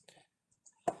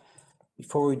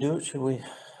 Before we do it, should we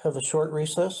have a short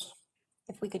recess?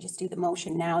 If we could just do the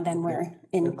motion now, then we're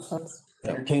in close.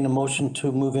 Entertain a motion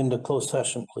to move into closed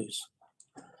session, please.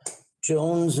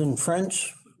 Jones and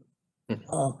French,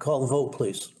 call the vote,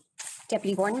 please.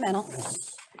 Deputy Warden Mennel.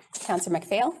 Councillor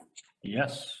McPhail.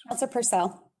 Yes. Councillor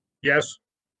Purcell. Yes.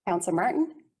 Councillor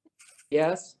Martin.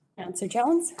 Yes. Councillor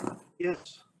Jones.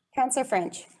 Yes. Councillor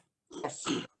French. Yes.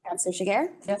 Councillor Jiguer.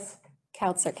 Yes.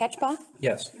 Councillor Ketchba.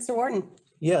 Yes. Mr. Warden.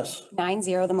 Yes,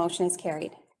 9-0, the motion is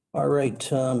carried. all right,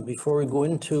 before we go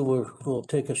into, we'll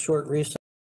take a short recess.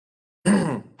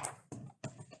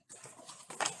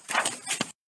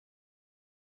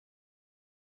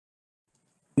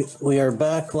 We are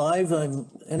back live. I'm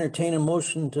entertaining a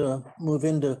motion to move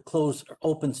into closed,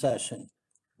 open session.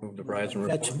 Move the rise and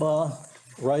report. Ketchba,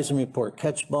 rise and report,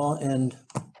 Ketchba and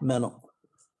Mennel.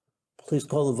 Please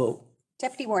call the vote.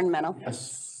 Deputy Warden Mennel.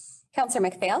 Yes. Councillor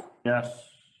McPhail. Yes.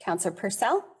 Councillor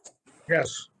Purcell.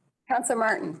 Yes. Councillor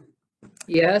Martin.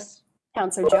 Yes.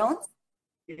 Councillor Jones.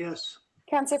 Yes.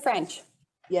 Councillor French.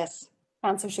 Yes.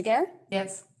 Councillor Jiguer.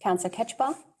 Yes. Councillor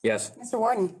Ketchba. Yes. Mr.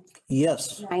 Warden.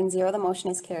 Yes, 9-0, the motion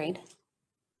is carried.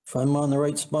 if I'm on the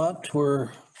right spot, we're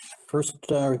First,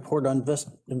 report on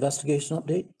investigation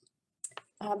update.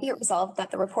 Be it resolved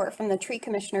that the report from the tree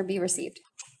commissioner be received.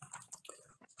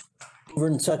 Mover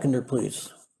and seconder,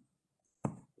 please.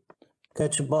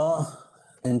 Ketchabah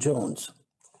and Jones.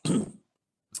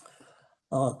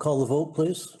 Call the vote,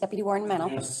 please. Deputy Warden Mennel.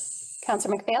 Yes.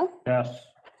 Counselor McPhail. Yes.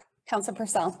 Counselor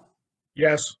Purcell.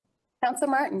 Yes.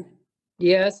 Counselor Martin.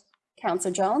 Yes.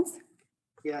 Counselor Jones.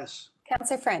 Yes.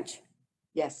 Counselor French.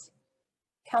 Yes.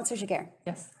 Counselor Jiguer.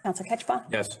 Yes. Counselor Ketchba.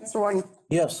 Yes. Mr. Warden.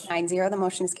 Yes. 9-0, the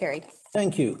motion is carried.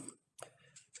 Thank you.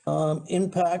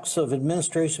 Impacts of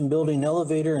administration building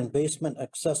elevator and basement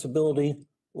accessibility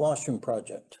washroom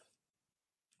project.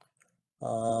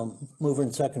 Mover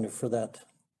and seconder for that.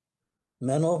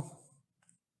 Mennel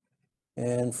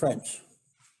and French.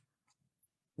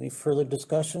 Any further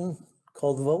discussion?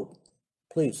 Call the vote,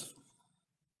 please.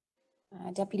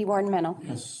 Deputy Warden Mennel.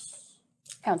 Yes.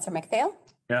 Counselor McPhail.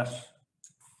 Yes.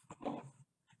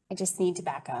 I just need to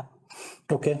back up.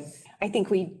 Okay. I think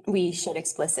we should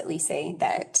explicitly say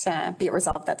that be it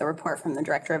resolved that the report from the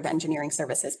Director of Engineering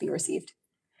Services be received.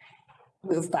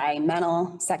 Moved by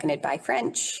Mennel, seconded by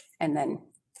French, and then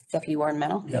Deputy Warden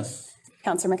Mennel. Yes.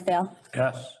 Counselor McPhail.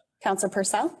 Yes. Counselor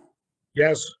Purcell.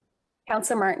 Yes.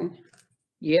 Counselor Martin.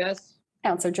 Yes.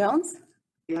 Counselor Jones.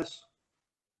 Yes.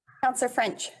 Counselor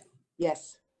French.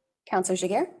 Yes. Counselor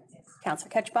Jiguer. Counselor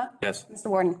Ketchba. Yes. Mr.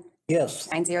 Warden. Yes.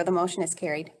 9-0, the motion is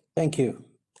carried. Thank you.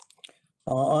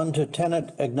 On to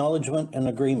tenant acknowledgement and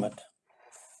agreement.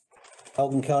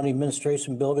 Elgin County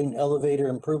Administration Building Elevator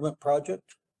Improvement Project.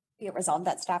 Be it resolved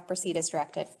that staff proceed as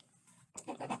directed.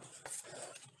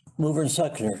 Mover and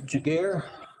seconder, Jiguer,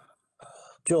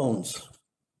 Jones.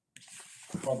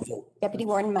 Deputy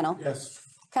Warden Mennel. Yes.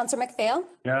 Counselor McPhail.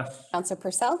 Yes. Counselor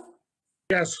Purcell.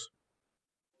 Yes.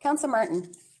 Counselor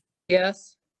Martin.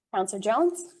 Yes. Counselor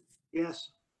Jones.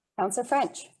 Yes. Counselor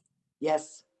French.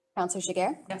 Yes. Counselor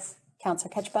Jiguer. Yes.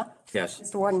 Counselor Ketchba. Yes.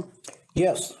 Mr. Warden.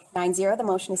 Yes. 9-0, the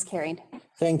motion is carried.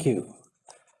 Thank you.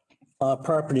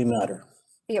 Property matter.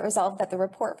 Be it resolved that the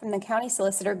report from the county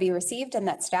solicitor be received and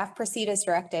that staff proceed as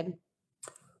directed.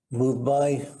 Moved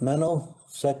by Mennel,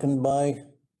 second by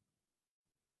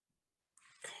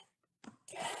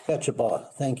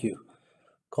Ketchabah. Thank you.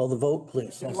 Call the vote,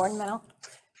 please. Deputy Warden Mennel.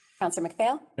 Counselor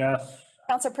McPhail. Yes.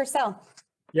 Counselor Purcell.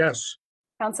 Yes.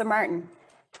 Counselor Martin.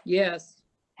 Yes.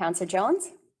 Counselor Jones.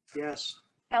 Yes.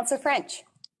 Counselor French.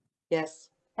 Yes.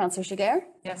 Counselor Jiguer.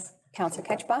 Yes. Counselor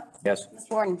Ketchba. Yes.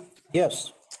 Mr. Warden.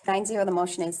 Yes. 9-0, the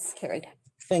motion is carried.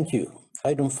 Thank you.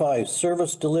 Item 5,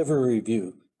 service delivery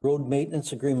review, road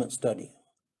maintenance agreement study.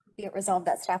 Be it resolved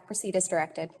that staff proceed as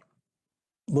directed.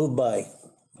 Moved by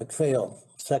McPhail,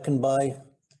 second by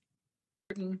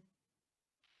Martin.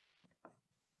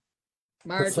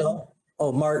 Purcell.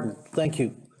 Oh, Martin, thank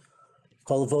you.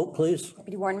 Call the vote, please.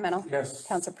 Deputy Warden Mennel. Yes.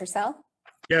 Counselor Purcell.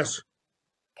 Yes.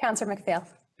 Counselor McPhail.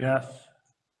 Yes.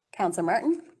 Counselor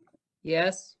Martin.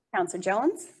 Yes. Counselor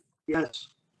Jones. Yes.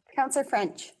 Counselor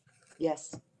French.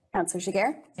 Yes. Counselor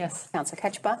Jiguer. Yes. Counselor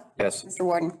Ketchba. Yes. Mr.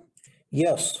 Warden.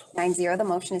 Yes, 9-0, the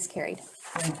motion is carried.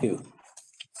 thank you.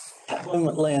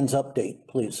 Employment lands update,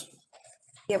 please.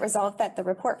 Be it resolved that the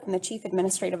report from the Chief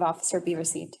Administrative Officer be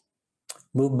received.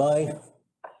 Moved by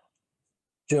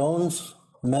Jones,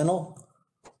 Mennel.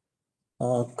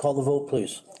 Call the vote,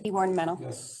 please. Deputy Warden Mennel.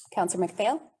 Yes. Counselor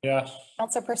McPhail. Yes.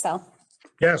 Counselor Purcell.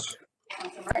 Yes.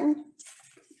 Counselor Martin.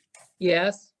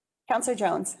 Yes. Counselor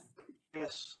Jones.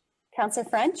 Yes. Counselor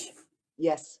French.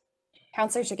 Yes.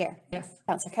 Counselor Jiguer. Yes.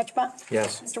 Counselor Ketchba.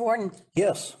 Yes. Mr. Warden.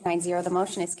 Yes, 9-0, the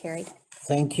motion is carried.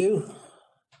 thank you.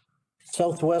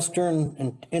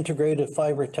 Southwestern Integrated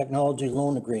Fiber Technology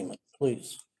Loan Agreement,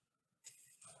 please.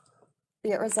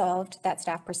 Be it resolved that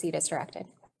staff proceed as directed.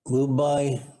 Moved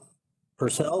by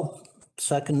Purcell,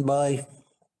 second by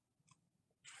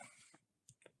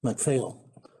McPhail.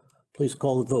 Please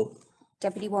call the vote.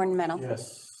 Deputy Warden Mennel.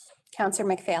 Yes. Counselor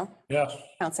McPhail. Yes.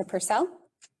 Counselor Purcell.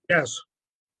 Yes.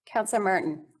 Counselor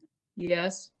Martin.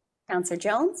 Yes. Counselor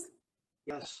Jones.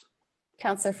 Yes.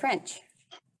 Counselor French.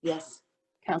 Yes.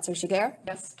 Counselor Jiguer.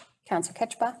 Yes. Counselor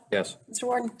Ketchba. Yes. Mr.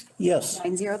 Warden. Yes,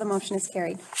 9-0, the motion is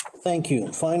carried. thank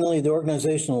you. Finally, the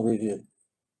organizational review.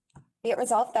 Be it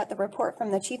resolved that the report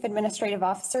from the Chief Administrative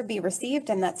Officer be received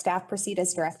and that staff proceed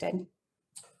as directed.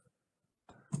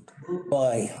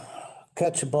 By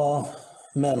Ketchabah,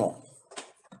 Mennel.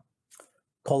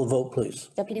 Call the vote, please.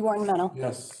 Deputy Warden Mennel.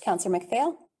 Yes. Counselor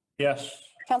McPhail. Yes.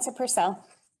 Counselor Purcell.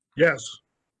 Yes.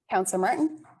 Counselor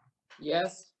Martin.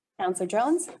 Yes. Counselor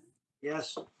Jones.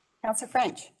 Yes. Counselor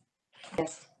French.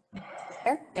 Yes.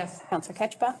 There. Yes. Counselor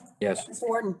Ketchba. Yes. Mr.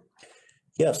 Warden.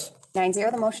 Yes,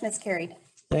 9-0, the motion is carried.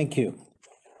 thank you.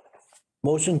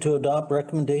 Motion to adopt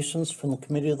recommendations from the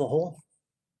Committee of the Whole.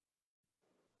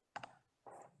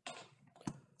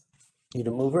 Need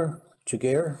a mover?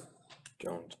 Jagger?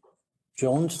 Jones.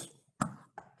 Jones?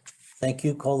 Thank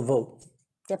you. Call the vote.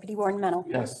 Deputy Warden Mennel.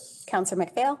 Yes. Counselor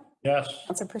McPhail. Yes.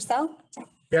 Counselor Purcell.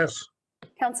 Yes.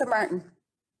 Counselor Martin.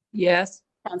 Yes.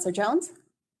 Counselor Jones.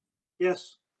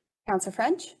 Yes. Counselor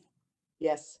French.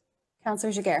 Yes.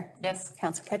 Counselor Jiguer. Yes.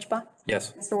 Counselor Ketchba.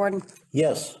 Yes. Mr. Warden.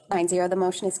 Yes. 9-0, the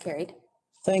motion is carried.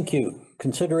 Thank you.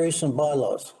 Consideration of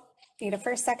bylaws. Need a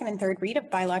first, second, and third read of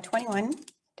bylaw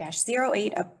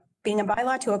 21-08, being a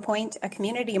bylaw to appoint a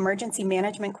community emergency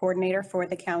management coordinator for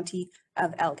the county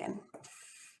of Elgin.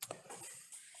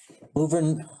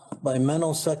 Moving by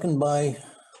Mennel, second by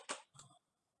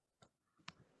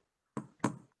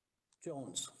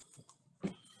Jones.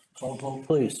 Call vote,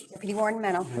 please. Deputy Warden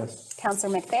Mennel. Yes.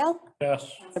 Counselor McPhail.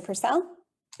 Yes. Counselor Purcell.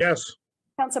 Yes.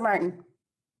 Counselor Martin.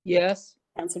 Yes.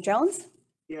 Counselor Jones.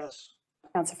 Yes.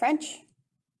 Counselor French.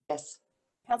 Yes.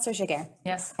 Counselor Jiguer.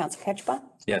 Yes. Counselor Ketchba.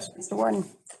 Yes. Mr. Warden.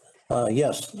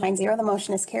 Yes, 9-0, the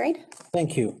motion is carried.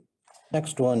 thank you.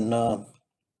 Next one,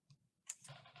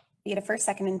 Need a first,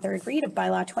 second, and third read of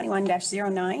bylaw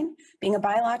 21-09, being a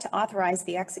bylaw to authorize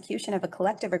the execution of a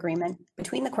collective agreement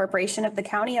between the corporation of the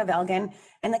County of Elgin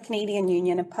and the Canadian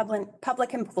Union of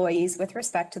Public Employees with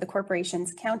respect to the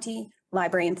corporation's county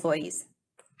library employees.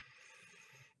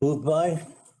 moved by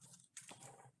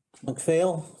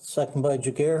McPhail, second by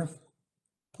Jagger.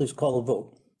 Please call the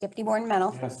vote. Deputy Warden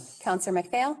Mennel. Yes. Counselor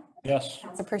McPhail. Yes.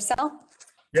 Counselor Purcell.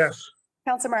 Yes.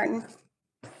 Counselor Martin.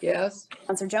 Yes.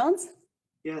 Counselor Jones.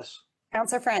 Yes.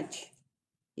 Counselor French.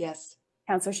 Yes.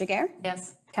 Counselor Jiguer.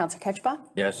 Yes. Counselor Ketchba.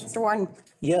 Yes. Mr. Warden.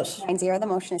 Yes, 9-0, the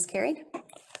motion is carried.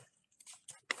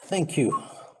 thank you.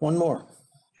 One more.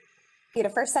 Need a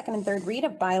first, second, and third read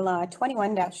of bylaw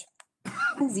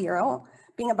 21-0,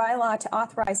 being a bylaw to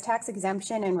authorize tax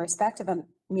exemption in respect of a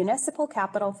municipal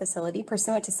capital facility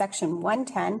pursuant to section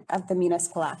 110 of the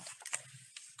Municipal Act.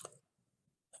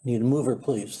 Need a mover,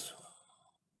 please.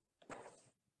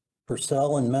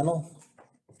 Purcell and Mennel.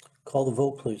 Call the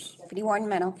vote, please. Deputy Warden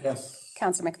Mennel. Yes.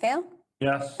 Counselor McPhail.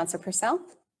 Yes. Counselor Purcell.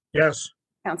 Yes.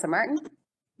 Counselor Martin.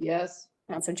 Yes.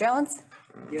 Counselor Jones.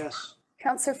 Yes.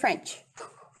 Counselor French.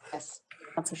 Yes.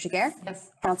 Counselor Jiguer.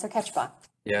 Yes. Counselor Ketchba.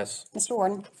 Yes. Mr.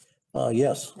 Warden.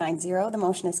 Yes, 9-0, the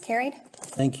motion is carried.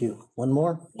 thank you. One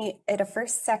more. Need a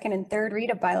first, second, and third read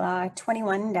of bylaw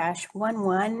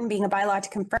 21-11, being a bylaw to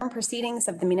confirm proceedings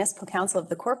of the Municipal Council of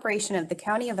the Corporation of the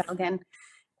County of Elgin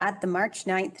at the March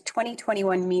 9th,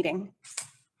 2021 meeting.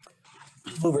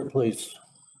 Mover, please.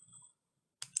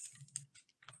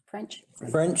 French.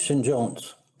 French and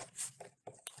Jones.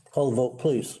 Call the vote,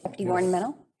 please. Deputy Warden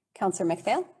Mennel. Counselor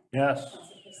McPhail. Yes.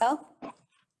 Purcell.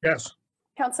 Yes.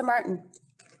 Counselor Martin.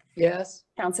 Yes.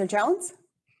 Counselor Jones.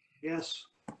 Yes.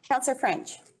 Counselor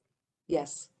French.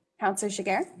 Yes. Counselor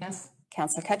Jiguer. Yes.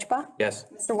 Counselor Ketchba. Yes.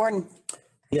 Mr. Warden.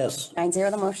 Yes,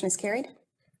 9-0, the motion is carried.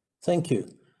 thank you.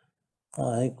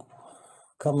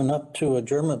 Coming up to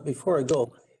adjournment, before I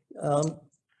go,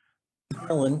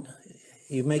 Carolyn,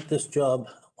 you make this job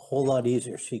a whole lot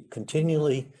easier. She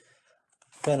continually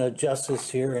kind of adjusts us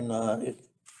here, and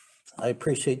I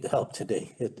appreciate the help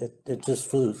today. It just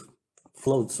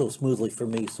flowed so smoothly for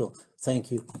me, so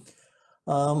thank you.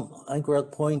 I think we're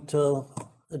at the point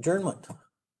adjournment.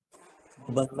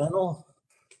 But Mennel,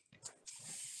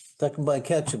 second by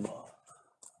Ketchba.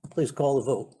 Please call the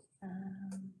vote.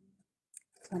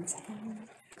 1 second.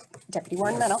 Deputy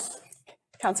Warden Mennel.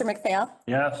 Counselor McPhail.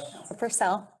 Yes. Counselor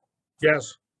Purcell.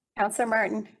 Yes. Counselor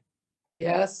Martin.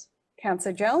 Yes.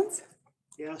 Counselor Jones.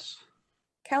 Yes.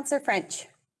 Counselor French.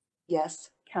 Yes.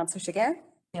 Counselor Jiguer.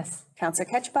 Yes. Counselor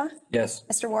Ketchba. Yes.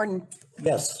 Mr. Warden.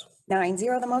 Yes,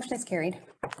 9-0, the motion is carried.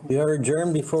 we are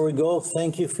adjourned. Before we go,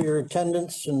 thank you for your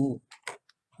attendance and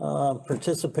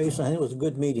participation. I think it was a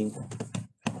good meeting.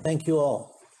 Thank you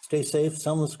all. Stay safe.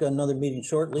 Some of us got another meeting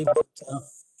shortly, but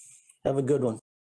have a good one.